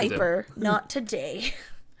suplexes grabs the diaper. him. Not today.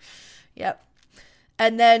 Yep.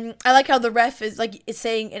 And then I like how the ref is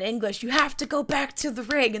saying in English, you have to go back to the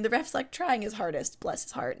ring. And the ref's like trying his hardest, bless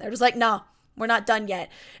his heart. And they're just like, nah, we're not done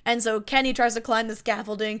yet. And so Kenny tries to climb the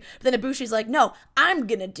scaffolding. But then Ibushi's like, no, I'm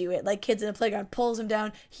going to do it. Like kids in a playground, pulls him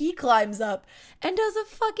down. He climbs up and does a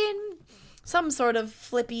fucking, some sort of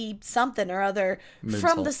flippy something or other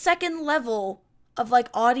from the second level of like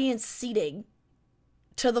audience seating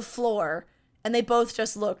to the floor. And they both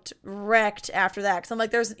just looked wrecked after that. Because I'm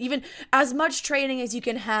like, there's even as much training as you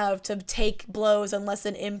can have to take blows and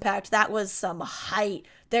lessen impact. That was some height.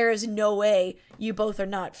 There is no way you both are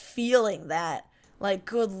not feeling that. Like,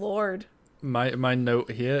 good lord. My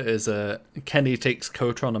note here is Kenny takes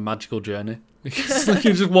Kota on a magical journey. It's like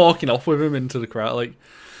you're just walking off with him into the crowd. Like,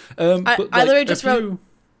 I literally just wrote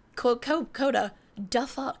Kota. Da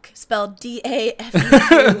fuck. Spelled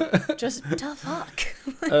D-A-F-U. Just da fuck.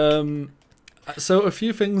 So a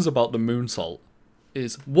few things about the moonsault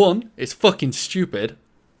is, one, it's fucking stupid.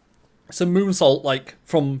 It's a moonsault like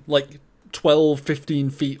from like 12,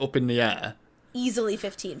 15 feet up in the air. Easily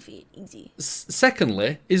 15 feet. Easy.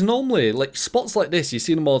 Secondly, is normally like spots like this, you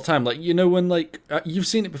see them all the time. Like, you know, when like, you've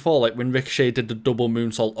seen it before, like when Ricochet did the double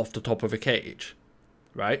moonsault off the top of a cage,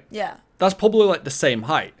 right? Yeah. That's probably like the same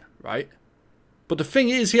height, right? But the thing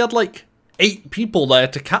is, he had like 8 people there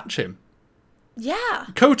to catch him. Yeah.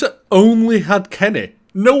 Kota only had Kenny.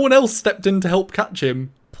 No one else stepped in to help catch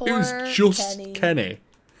him. Poor it was just Kenny.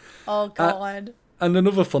 Oh, God. And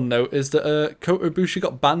another fun note is that Kota Ibushi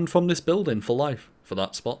got banned from this building for life for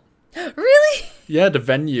that spot. Really? Yeah, the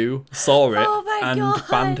venue saw it and God.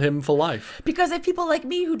 banned him for life. Because if people like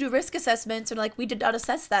me who do risk assessments are like, we did not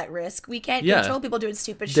assess that risk. We can't control people doing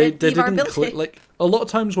stupid shit. They Leave our didn't building. like a lot of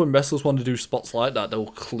times when wrestlers want to do spots like that, they'll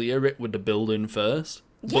clear it with the building first.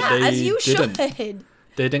 Yeah, but they as you didn't. should.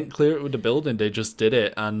 They didn't clear it with the building. They just did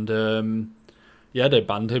it, and yeah, they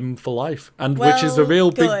banned him for life. And which is a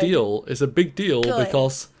real big deal. It's a big deal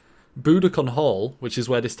because Budokan Hall, which is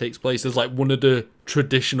where this takes place, is like one of the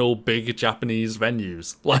traditional big Japanese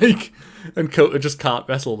venues. Like, and Kota just can't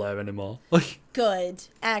wrestle there anymore. Like, good.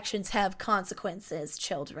 Actions have consequences,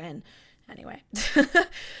 children. Anyway.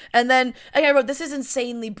 And then, I wrote, this is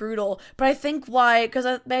insanely brutal, but I think why,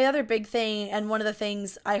 because my other big thing, and one of the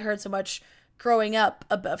things I heard so much growing up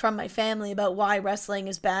from my family about why wrestling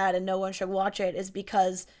is bad and no one should watch it, is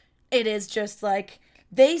because it is just like,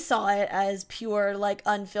 they saw it as pure, like,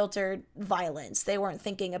 unfiltered violence. They weren't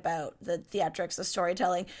thinking about the theatrics, the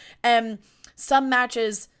storytelling. Some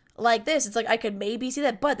matches like this, it's like I could maybe see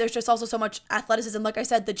that, but there's just also so much athleticism. Like I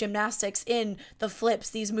said, the gymnastics in the flips,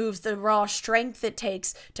 these moves, the raw strength it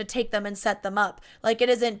takes to take them and set them up. Like, it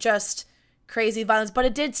isn't just crazy violence, but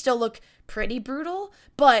it did still look pretty brutal,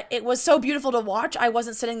 but it was so beautiful to watch. I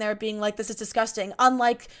wasn't sitting there being like, this is disgusting.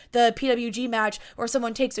 Unlike the PWG match where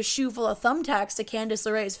someone takes a shoe full of thumbtacks to Candice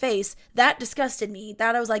LeRae's face, that disgusted me.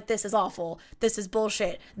 That I was like, this is awful. This is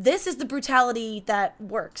bullshit. This is the brutality that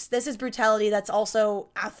works. This is brutality that's also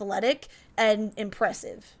athletic and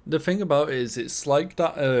impressive. the thing about it is, it's like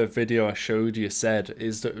that video I showed you said,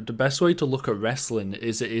 is that the best way to look at wrestling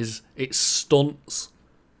is it's stunts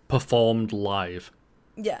performed live.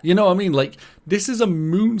 Yeah. You know what I mean? Like, this is a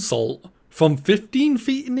moonsault from 15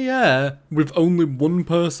 feet in the air with only one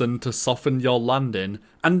person to soften your landing,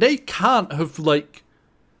 and they can't have, like,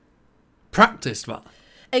 practiced that.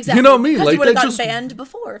 Exactly. You know what I mean? Because Like, you would have they're gotten just banned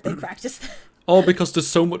before if they practiced. Or because there's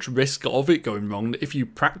so much risk of it going wrong that if you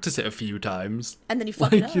practice it a few times, And then you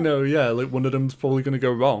fuck it like, up. you know, yeah, like one of them's probably going to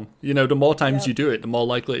go wrong. You know, the more times Yep. you do it, the more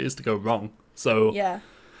likely it is to go wrong. So, Yeah.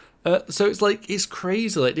 So it's like, it's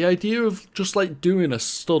crazy. Like, the idea of just like doing a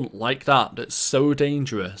stunt like that that's so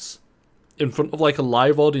dangerous in front of like a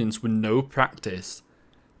live audience with no practice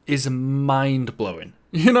is mind blowing.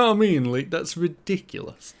 You know what I mean? Like, that's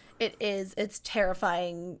ridiculous. It is. It's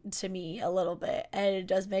terrifying to me a little bit, and it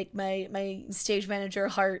does make my stage manager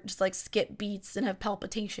heart just like skip beats and have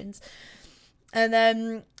palpitations. And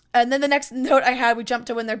then the next note I had, we jumped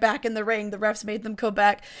to when they're back in the ring. The refs made them go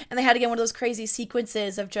back, and they had again one of those crazy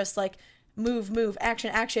sequences of just like move,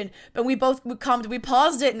 action. But we paused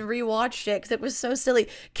it and rewatched it because it was so silly.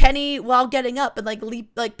 Kenny, while getting up and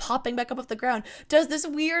like popping back up off the ground, does this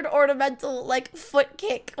weird ornamental like foot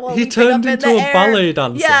kick while he turned into a ballet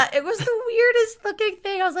dancer. Yeah, it was the weirdest looking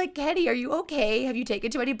thing. I was like, Kenny, are you okay? Have you taken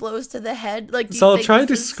too many blows to the head? Like, so I'll try and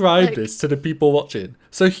describe this to the people watching.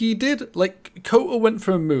 So he did, like, Kota went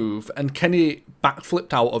for a move and Kenny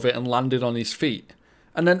backflipped out of it and landed on his feet.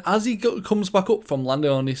 And then as he comes back up from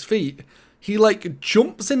landing on his feet, he, like,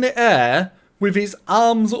 jumps in the air with his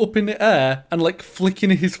arms up in the air and, like, flicking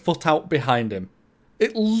his foot out behind him.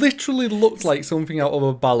 It literally looked like something out of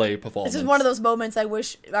a ballet performance. This is one of those moments I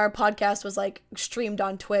wish our podcast was, like, streamed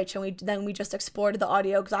on Twitch and we just exported the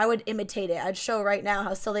audio, because I would imitate it. I'd show right now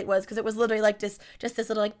how silly it was, because it was literally like this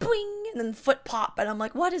little, like, boing, and then foot pop, and I'm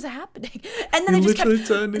like, what is happening? And then he they just literally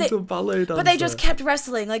turned into a ballet dancer. But they just kept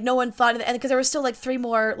wrestling. Like, no one thought of it, because there were still, like, 3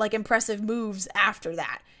 more, like, impressive moves after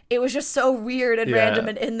that. It was just so weird and random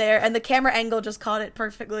and in there, and the camera angle just caught it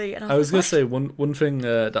perfectly. And I was going to say, one thing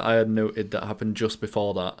that I had noted that happened just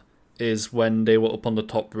before that is when they were up on the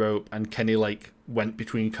top rope and Kenny, like, went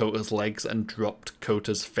between Kota's legs and dropped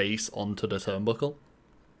Kota's face onto the turnbuckle.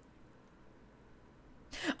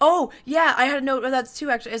 Oh, yeah, I had a note of that too,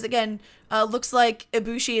 actually, is again, looks like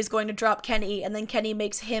Ibushi is going to drop Kenny, and then Kenny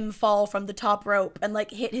makes him fall from the top rope and,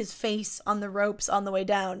 like, hit his face on the ropes on the way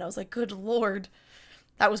down. And I was like, good lord.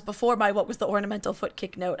 That was before my what was the ornamental foot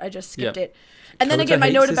kick note. I just skipped it. And then again, my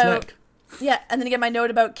note about my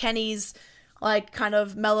note about Kenny's, like, kind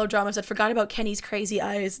of melodramas. I forgot about Kenny's crazy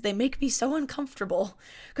eyes. They make me so uncomfortable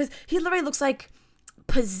because he literally looks like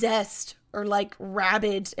possessed or like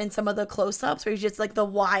rabid in some of the close-ups, where he's just like the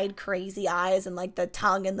wide crazy eyes and like the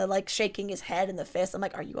tongue and the like shaking his head and the fist. I'm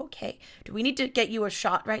like, are you okay? Do we need to get you a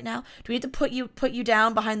shot right now? Do we need to put you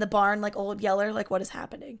down behind the barn like Old Yeller? Like, what is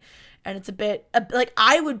happening? And it's a bit like,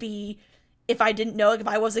 I would be, if I didn't know, like, if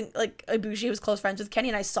I wasn't like Ibushi was close friends with Kenny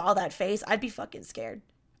and I saw that face, I'd be fucking scared.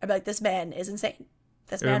 I'd be like, this man is insane.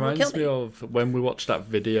 This man will kill me. It reminds me of when we watched that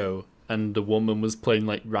video and the woman was playing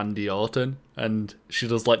like Randy Orton and she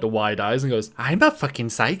does like the wide eyes and goes, I'm a fucking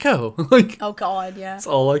psycho. Like, oh god, yeah. That's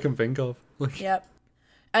all I can think of. Like, yep.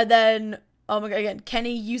 And then, oh my god, again,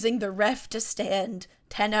 Kenny using the ref to stand,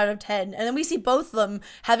 10 out of 10. And then we see both of them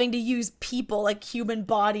having to use people, like human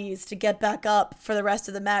bodies, to get back up for the rest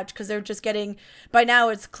of the match, because they're just getting, by now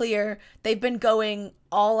it's clear, they've been going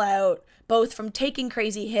all out, both from taking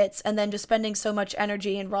crazy hits and then just spending so much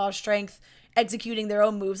energy and raw strength executing their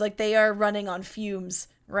own moves. Like, they are running on fumes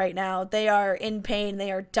right now. They are in pain.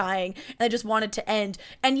 They are dying. And they just want it to end.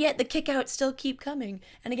 And yet the kickouts still keep coming.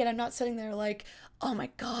 And again, I'm not sitting there like, oh my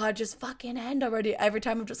god, just fucking end already. Every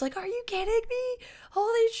time I'm just like, are you kidding me?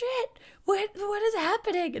 Holy shit. What is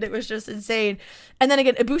happening? And it was just insane. And then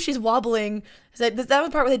again, Ibushi's wobbling. That was the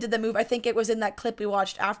part where they did the move. I think it was in that clip we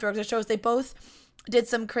watched afterwards. It shows they both did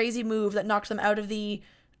some crazy move that knocked them out of the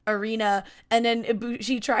arena, and then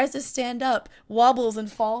Ibushi tries to stand up, wobbles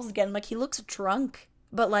and falls again. Like, he looks drunk,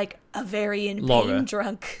 but like a very in pain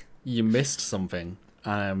drunk. You missed something.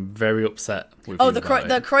 I'm very upset with you. Oh, the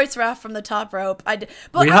Kreuzraff from the top rope.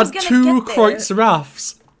 We had 2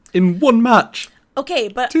 Kreuzraffs in one match. Okay,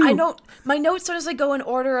 but 2. I don't. My notes sort of like go in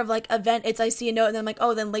order of like event. I see a note and then I'm like,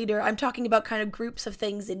 oh, then later. I'm talking about kind of groups of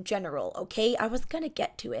things in general. Okay, I was gonna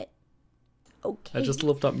get to it. Okay. I just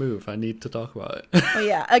love that move. I need to talk about it. Oh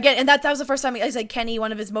yeah, again, and that was the first time I said Kenny,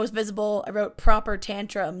 one of his most visible. I wrote proper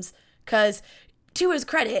tantrums, because to his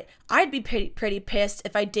credit, I'd be pretty pissed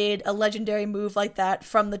if I did a legendary move like that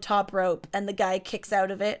from the top rope and the guy kicks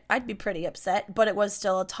out of it. I'd be pretty upset, but it was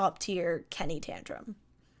still a top tier Kenny tantrum.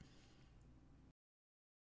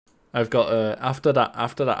 I've got after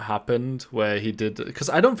that happened where he did, because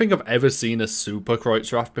I don't think I've ever seen a super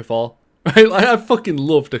Kreuzraff before. Right, like, I fucking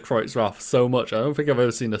loved the Kreuzraff so much. I don't think I've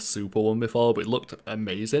ever seen a super one before, but it looked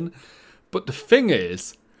amazing. But the thing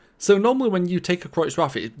is, so normally when you take a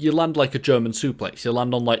Kreuzraff, you land like a German suplex. You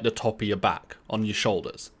land on like the top of your back, on your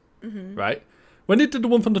shoulders, right? When he did the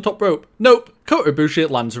one from the top rope, nope, Kota Ibushi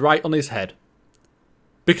lands right on his head.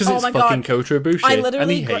 Because it's fucking Kota Ibushi,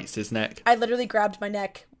 and he hates his neck. I literally grabbed my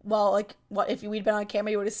neck. Well, like, what if we'd been on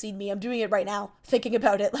camera, you would have seen me. I'm doing it right now, thinking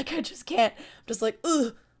about it. Like, I just can't. I'm just like,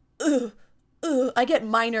 ugh. I get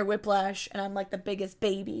minor whiplash, and I'm like the biggest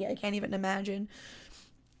baby. I can't even imagine.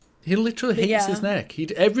 He literally hates his neck.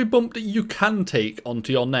 Every bump that you can take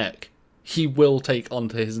onto your neck, he will take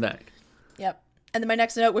onto his neck. Yep. And then my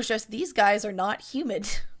next note was just, these guys are not human.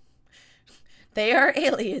 They are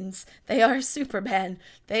aliens. They are Superman.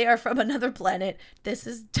 They are from another planet. This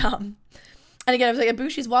is dumb. And again, I was like,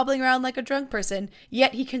 Ibushi's wobbling around like a drunk person,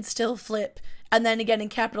 yet he can still flip. And then again, in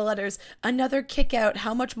capital letters, another kick out.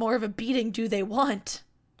 How much more of a beating do they want?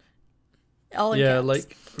 All in caps.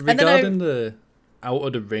 Like, regarding the out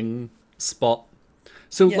of the ring spot.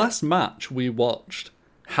 So last match we watched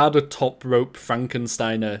had a top rope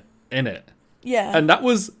Frankensteiner in it. Yeah. And that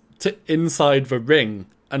was to inside the ring,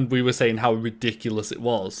 and we were saying how ridiculous it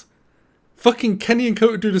was. Fucking Kenny and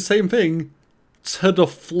Kota do the same thing to the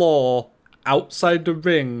floor outside the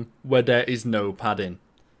ring where there is no padding.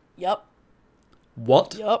 Yep.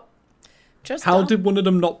 What? Yep. Just how dumb. did one of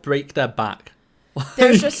them not break their back?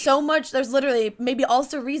 There's just so much. There's literally maybe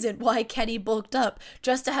also a reason why Kenny bulked up,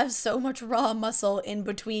 just to have so much raw muscle in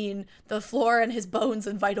between the floor and his bones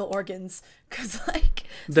and vital organs. Because like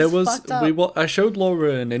there was I showed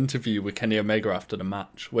Laura an interview with Kenny Omega after the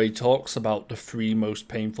match where he talks about the 3 most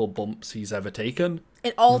painful bumps he's ever taken.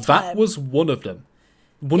 In all time. That was one of them.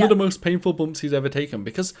 One of the most painful bumps he's ever taken,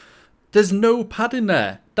 because there's no padding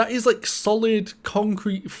there. That is like solid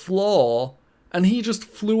concrete floor. And he just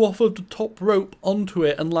flew off of the top rope onto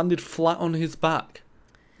it and landed flat on his back.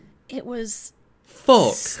 It was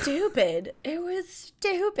stupid. It was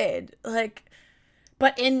stupid. Like,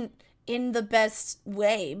 but in the best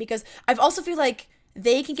way, because I also feel like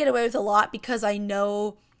they can get away with a lot because I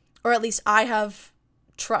know, or at least I have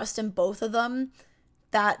trust in both of them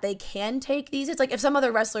that they can take these. It's like if some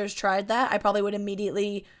other wrestlers tried that, I probably would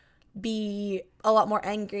immediately be a lot more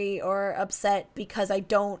angry or upset because I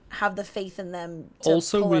don't have the faith in them to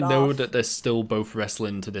also, pull we it know off. that they're still both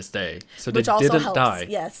wrestling to this day, so Which they also didn't helps, die.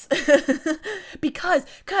 yes. because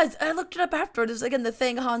I looked it up afterwards. Again, the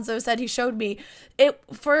thing Hanzo said he showed me, it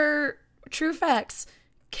for true facts,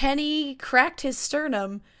 Kenny cracked his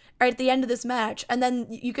sternum right at the end of this match, and then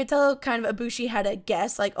you could tell kind of Ibushi had a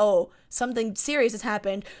guess, like, oh, something serious has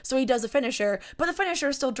happened, so he does a finisher, but the finisher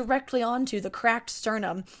is still directly onto the cracked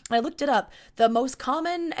sternum. And I looked it up. The most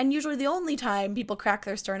common, and usually the only time people crack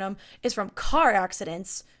their sternum, is from car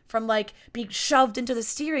accidents, from, like, being shoved into the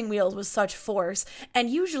steering wheels with such force,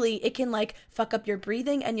 and usually it can, like, fuck up your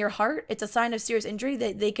breathing and your heart. It's a sign of serious injury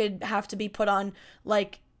that they could have to be put on,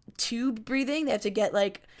 like, tube breathing. They have to get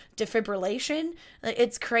like defibrillation.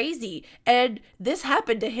 It's crazy. And this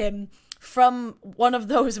happened to him from one of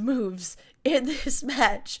those moves in this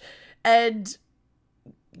match. And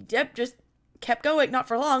yep, just kept going. Not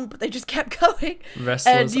for long, but they just kept going.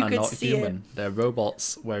 Wrestlers are not human. They're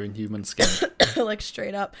robots wearing human skin. Like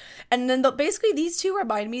straight up. And then basically these two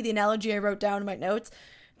remind me, the analogy I wrote down in my notes,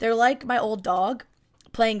 they're like my old dog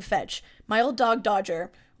playing fetch. My old dog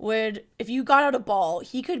Dodger would, if you got out a ball,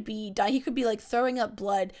 he could be like throwing up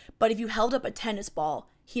blood, but if you held up a tennis ball,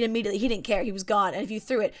 he didn't care, he was gone. And if you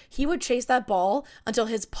threw it, he would chase that ball until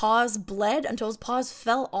his paws bled, until his paws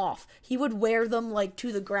fell off. He would wear them like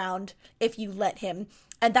to the ground if you let him.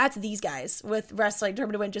 And that's these guys with wrestling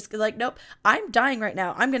determined to win, just like, nope, I'm dying right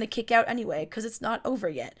now, I'm gonna kick out anyway because it's not over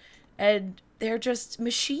yet. And they're just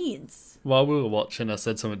machines. While we were watching, I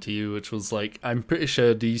said something to you which was like, I'm pretty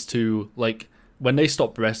sure these two, like, when they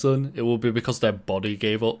stop wrestling, it will be because their body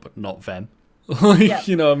gave up, not them. Like, yep.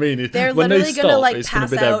 You know what I mean? They're when literally they stop, gonna like it's pass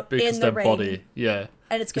gonna be out because in the their ring. body, yeah.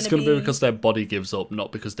 And it's gonna be because their body gives up,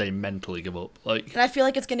 not because they mentally give up. Like, and I feel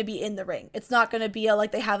like it's gonna be in the ring. It's not gonna be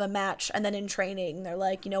like they have a match and then in training they're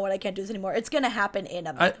like, you know what, I can't do this anymore. It's gonna happen in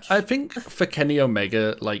a match. I think for Kenny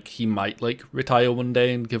Omega, like, he might like retire one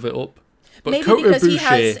day and give it up. But maybe Kota because Ibushi, he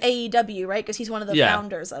has AEW, right? Because he's one of the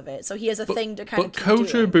founders of it, so he has a thing to kind of keep doing.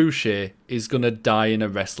 But Kota Ibushi is gonna die in a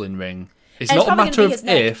wrestling ring. It's and not a matter of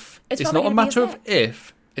if. It's not a matter of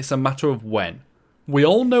if. It's a matter of when. We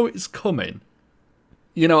all know it's coming.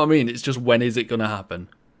 You know what I mean? It's just, when is it gonna happen?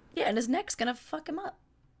 Yeah, and his neck's gonna fuck him up.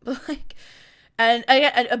 Like, and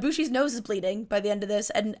Ibushi's nose is bleeding by the end of this.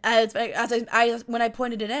 And as when I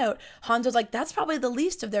pointed it out, Hanzo's like, that's probably the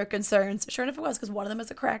least of their concerns. Sure enough, it was, because one of them has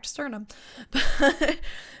a cracked sternum. But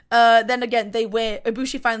then again, they win.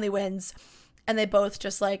 Ibushi finally wins, and they both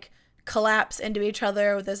just like collapse into each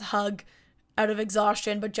other with this hug out of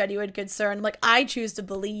exhaustion but genuine concern. Like, I choose to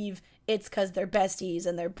believe it's because they're besties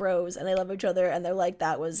and they're bros and they love each other and they're like,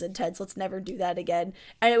 that was intense, let's never do that again.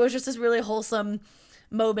 And it was just this really wholesome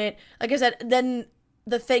moment. Like I said, then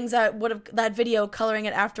the things that would have, that video, coloring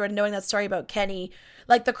it afterward, knowing that story about Kenny,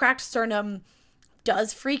 like the cracked sternum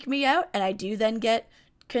does freak me out, and I do then get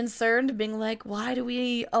concerned, being like, why do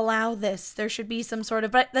we allow this? There should be some sort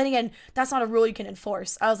of, but then again, that's not a rule you can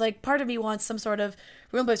enforce. I was like, part of me wants some sort of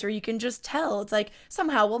rule in place where you can just tell. It's like,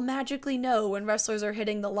 somehow we'll magically know when wrestlers are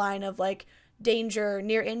hitting the line of like danger,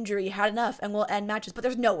 near injury, had enough, and we'll end matches. But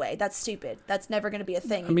there's no way. That's stupid. That's never going to be a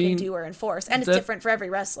thing you can do or enforce. And it's different for every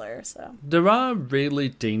wrestler. So there are really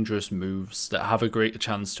dangerous moves that have a greater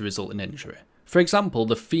chance to result in injury. For example,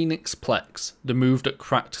 the Phoenix Plex, the move that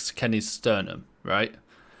cracked Kenny's sternum, right?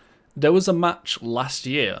 There was a match last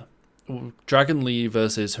year, Dragon Lee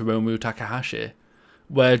versus Hiromu Takahashi,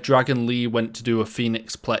 where Dragon Lee went to do a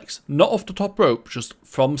Phoenix Plex, not off the top rope, just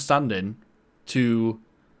from standing to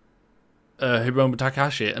Hiromu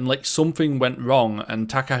Takahashi, and like something went wrong and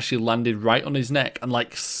Takahashi landed right on his neck and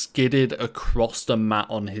like skidded across the mat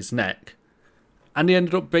on his neck, and he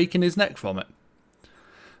ended up breaking his neck from it.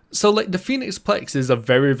 So like the Phoenix Plex is a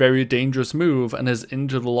very, very dangerous move and has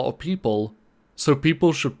injured a lot of people, so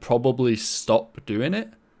people should probably stop doing it.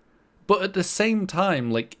 But at the same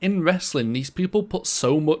time, like in wrestling, these people put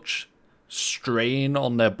so much strain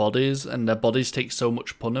on their bodies and their bodies take so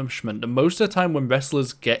much punishment, and most of the time when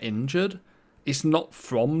wrestlers get injured, it's not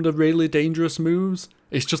from the really dangerous moves.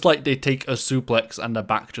 It's just like they take a suplex and their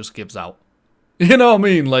back just gives out. You know what I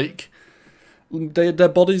mean? Like their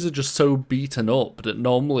bodies are just so beaten up that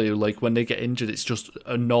normally, like when they get injured, it's just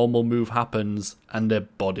a normal move happens and their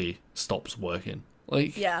body stops working.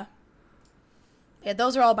 Like yeah,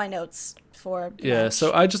 those are all my notes for match.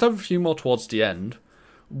 So I just have a few more towards the end.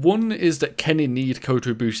 One is that Kenny kneed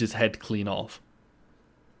Kota Ibushi's head clean off.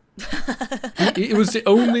 It was the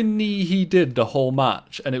only knee he did the whole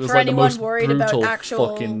match, and it was like the most brutal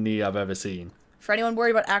fucking knee I've ever seen. For anyone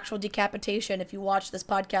worried about actual decapitation, if you watch this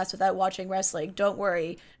podcast without watching wrestling, don't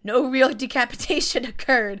worry. No real decapitation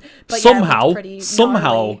occurred. But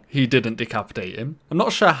somehow he didn't decapitate him. I'm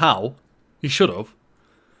not sure how. He should have.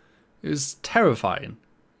 It was terrifying.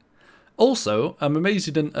 Also, I'm amazed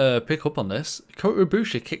you didn't pick up on this. Kota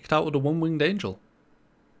Ibushi kicked out of the One-Winged Angel.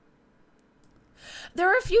 There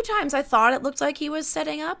were a few times I thought it looked like he was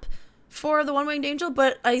setting up for the One-Winged Angel,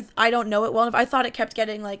 but I don't know it well enough. I thought it kept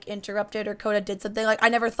getting like interrupted or Kota did something. Like I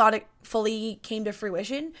never thought it fully came to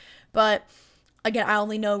fruition. But again, I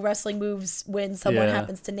only know wrestling moves when someone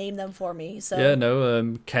happens to name them for me. So yeah,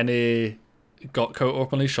 no, Kenny got Kota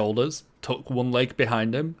up on his shoulders, took one leg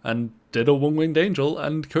behind him, and did a One-Winged Angel,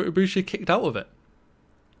 and Kota Ibushi kicked out of it.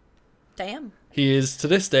 Damn. He is, to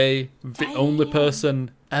this day, the only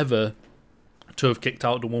person ever to have kicked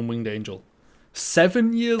out the One-Winged Angel.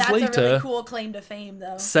 7 years later... That's a really cool claim to fame,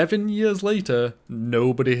 though. 7 years later,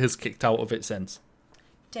 nobody has kicked out of it since.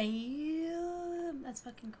 Damn. That's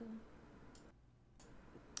fucking cool.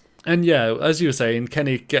 And yeah, as you were saying,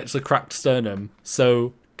 Kenny gets a cracked sternum,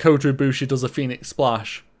 so Kota Ibushi does a Phoenix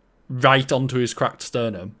Splash right onto his cracked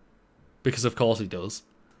sternum. Because of course he does.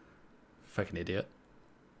 Fucking idiot.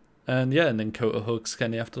 And yeah, and then Kota hugs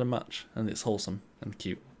Kenny after the match, and it's wholesome and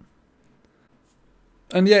cute.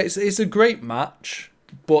 And yeah, it's a great match,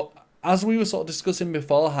 but as we were sort of discussing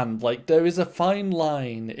beforehand, like there is a fine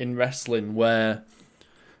line in wrestling where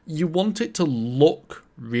you want it to look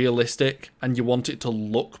realistic and you want it to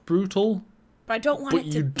look brutal, but I don't want it to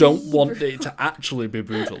you be don't want brutal. it to actually be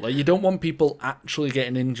brutal. Like you don't want people actually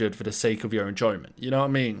getting injured for the sake of your enjoyment. You know what I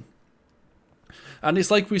mean? And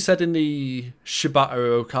it's like we said in the Shibata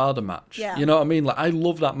Okada match. Yeah. You know what I mean? Like I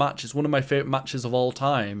love that match. It's one of my favorite matches of all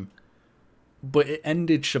time. But it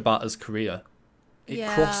ended Shibata's career. It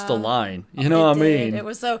crossed the line. You know what I mean? It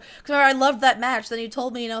was so... Because I loved that match. Then you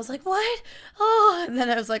told me and I was like, what? Oh, and then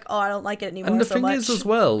I was like, oh, I don't like it anymore. And the thing is as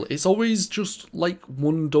well, it's always just like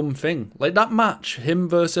one dumb thing. Like that match, him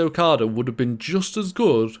versus Okada, would have been just as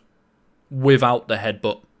good without the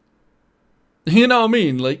headbutt. You know what I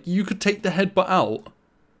mean? Like you could take the headbutt out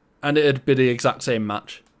and it'd be the exact same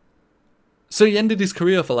match. So he ended his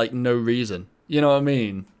career for like no reason. You know what I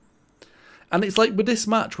mean? And it's like with this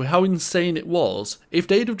match, with how insane it was, if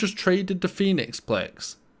they'd have just traded the Phoenix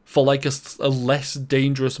Plex for like a less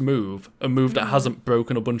dangerous move, a move that hasn't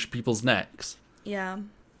broken a bunch of people's necks. Yeah.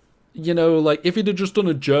 You know, like if he'd have just done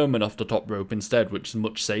a German off the top rope instead, which is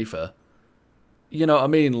much safer. You know what I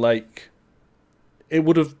mean? Like, it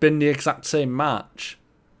would have been the exact same match,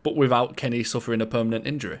 but without Kenny suffering a permanent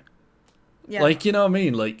injury. Yeah. Like, you know what I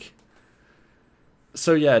mean? Like...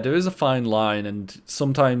 So yeah, there is a fine line, and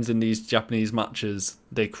sometimes in these Japanese matches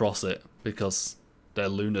they cross it because they're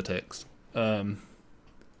lunatics. But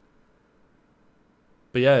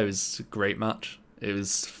yeah, it was a great match. It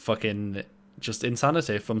was fucking just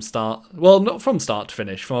insanity from start. Well, not from start to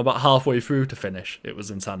finish, from about halfway through to finish. It was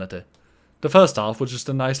insanity. The first half was just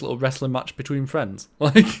a nice little wrestling match between friends,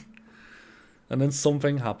 like, and then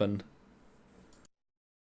something happened.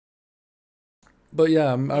 But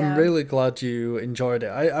yeah, I'm really glad you enjoyed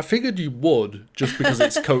it. I figured you would, just because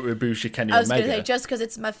it's Kota Ibushi, Kenny Omega. I was going to say, just because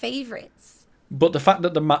it's my favorites. But the fact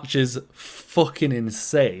that the match is fucking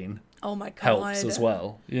insane Oh my god. helps as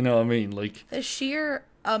well. You know what I mean? Like, The sheer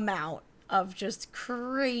amount of just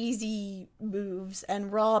crazy moves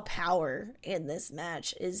and raw power in this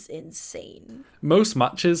match is insane. most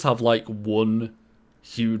matches have like one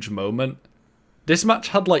huge moment. This match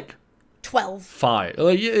had like 12. 5.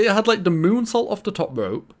 Like, it had like the moonsault off the top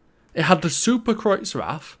rope. It had the Super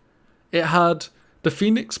Kreuzraff. It had the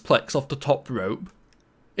Phoenix Plex off the top rope.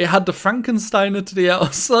 It had the Frankensteiner to the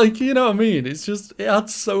outside. Like, you know what I mean? It's just, it had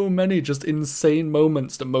so many just insane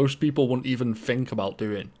moments that most people wouldn't even think about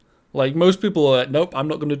doing. Like, most people are like, nope, I'm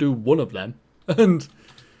not going to do one of them. And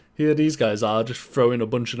here these guys are just throwing a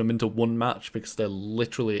bunch of them into one match because they're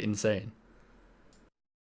literally insane.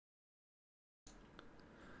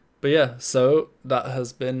 But yeah, so that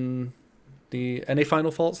has been the... Any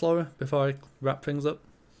final thoughts, Laura, before I wrap things up?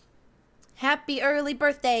 Happy early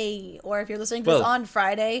birthday! Or if you're listening to this on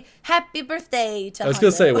Friday, happy birthday to I was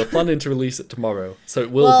going to say, Hanzo. we're planning to release it tomorrow, so it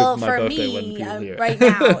will be my for birthday me, when people hear it. right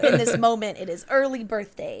now, in this moment, it is early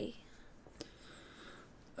birthday.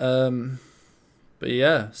 But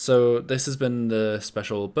yeah, so this has been the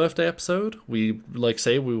special birthday episode. We, like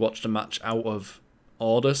say, we watched a match out of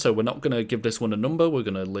order, so we're not going to give this one a number. We're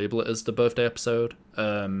going to label it as the birthday episode.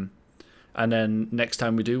 And then next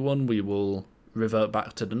time we do one, we will revert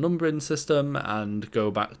back to the numbering system and go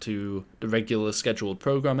back to the regular scheduled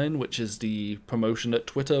programming, which is the promotion that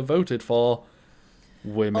Twitter voted for,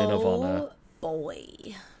 Women of Honor. Oh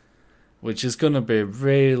boy. Which is going to be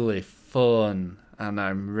really fun. And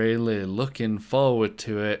I'm really looking forward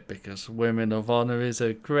to it because Women of Honor is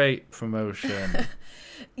a great promotion.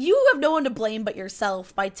 You have no one to blame but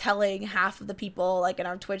yourself by telling half of the people, like in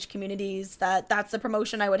our Twitch communities, that that's the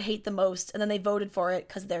promotion I would hate the most, and then they voted for it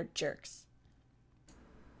because they're jerks.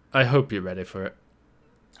 I hope you're ready for it.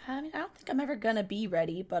 I mean, I don't think I'm ever gonna be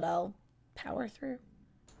ready, but I'll power through.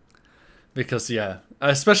 Because, yeah,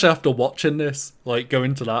 especially after watching this, like,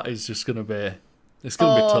 going to that is just going to be... It's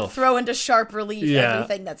going to be tough. Throw into sharp relief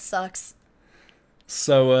everything that sucks.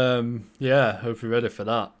 So, yeah, hope you're ready for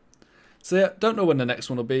that. So, yeah, don't know when the next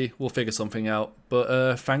one will be. We'll figure something out.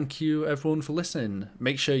 But thank you, everyone, for listening.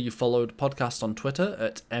 Make sure you follow the podcast on Twitter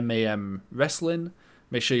at MAM Wrestling.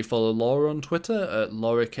 Make sure you follow Laura on Twitter at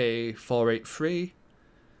LauraK483.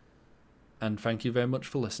 And thank you very much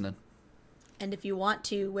for listening. And if you want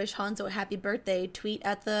to wish Hanzo a happy birthday, tweet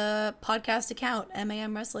at the podcast account,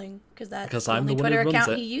 MAM Wrestling, because that's the only Twitter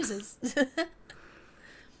account he uses. But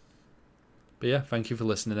yeah, thank you for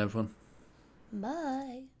listening, everyone.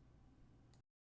 Bye.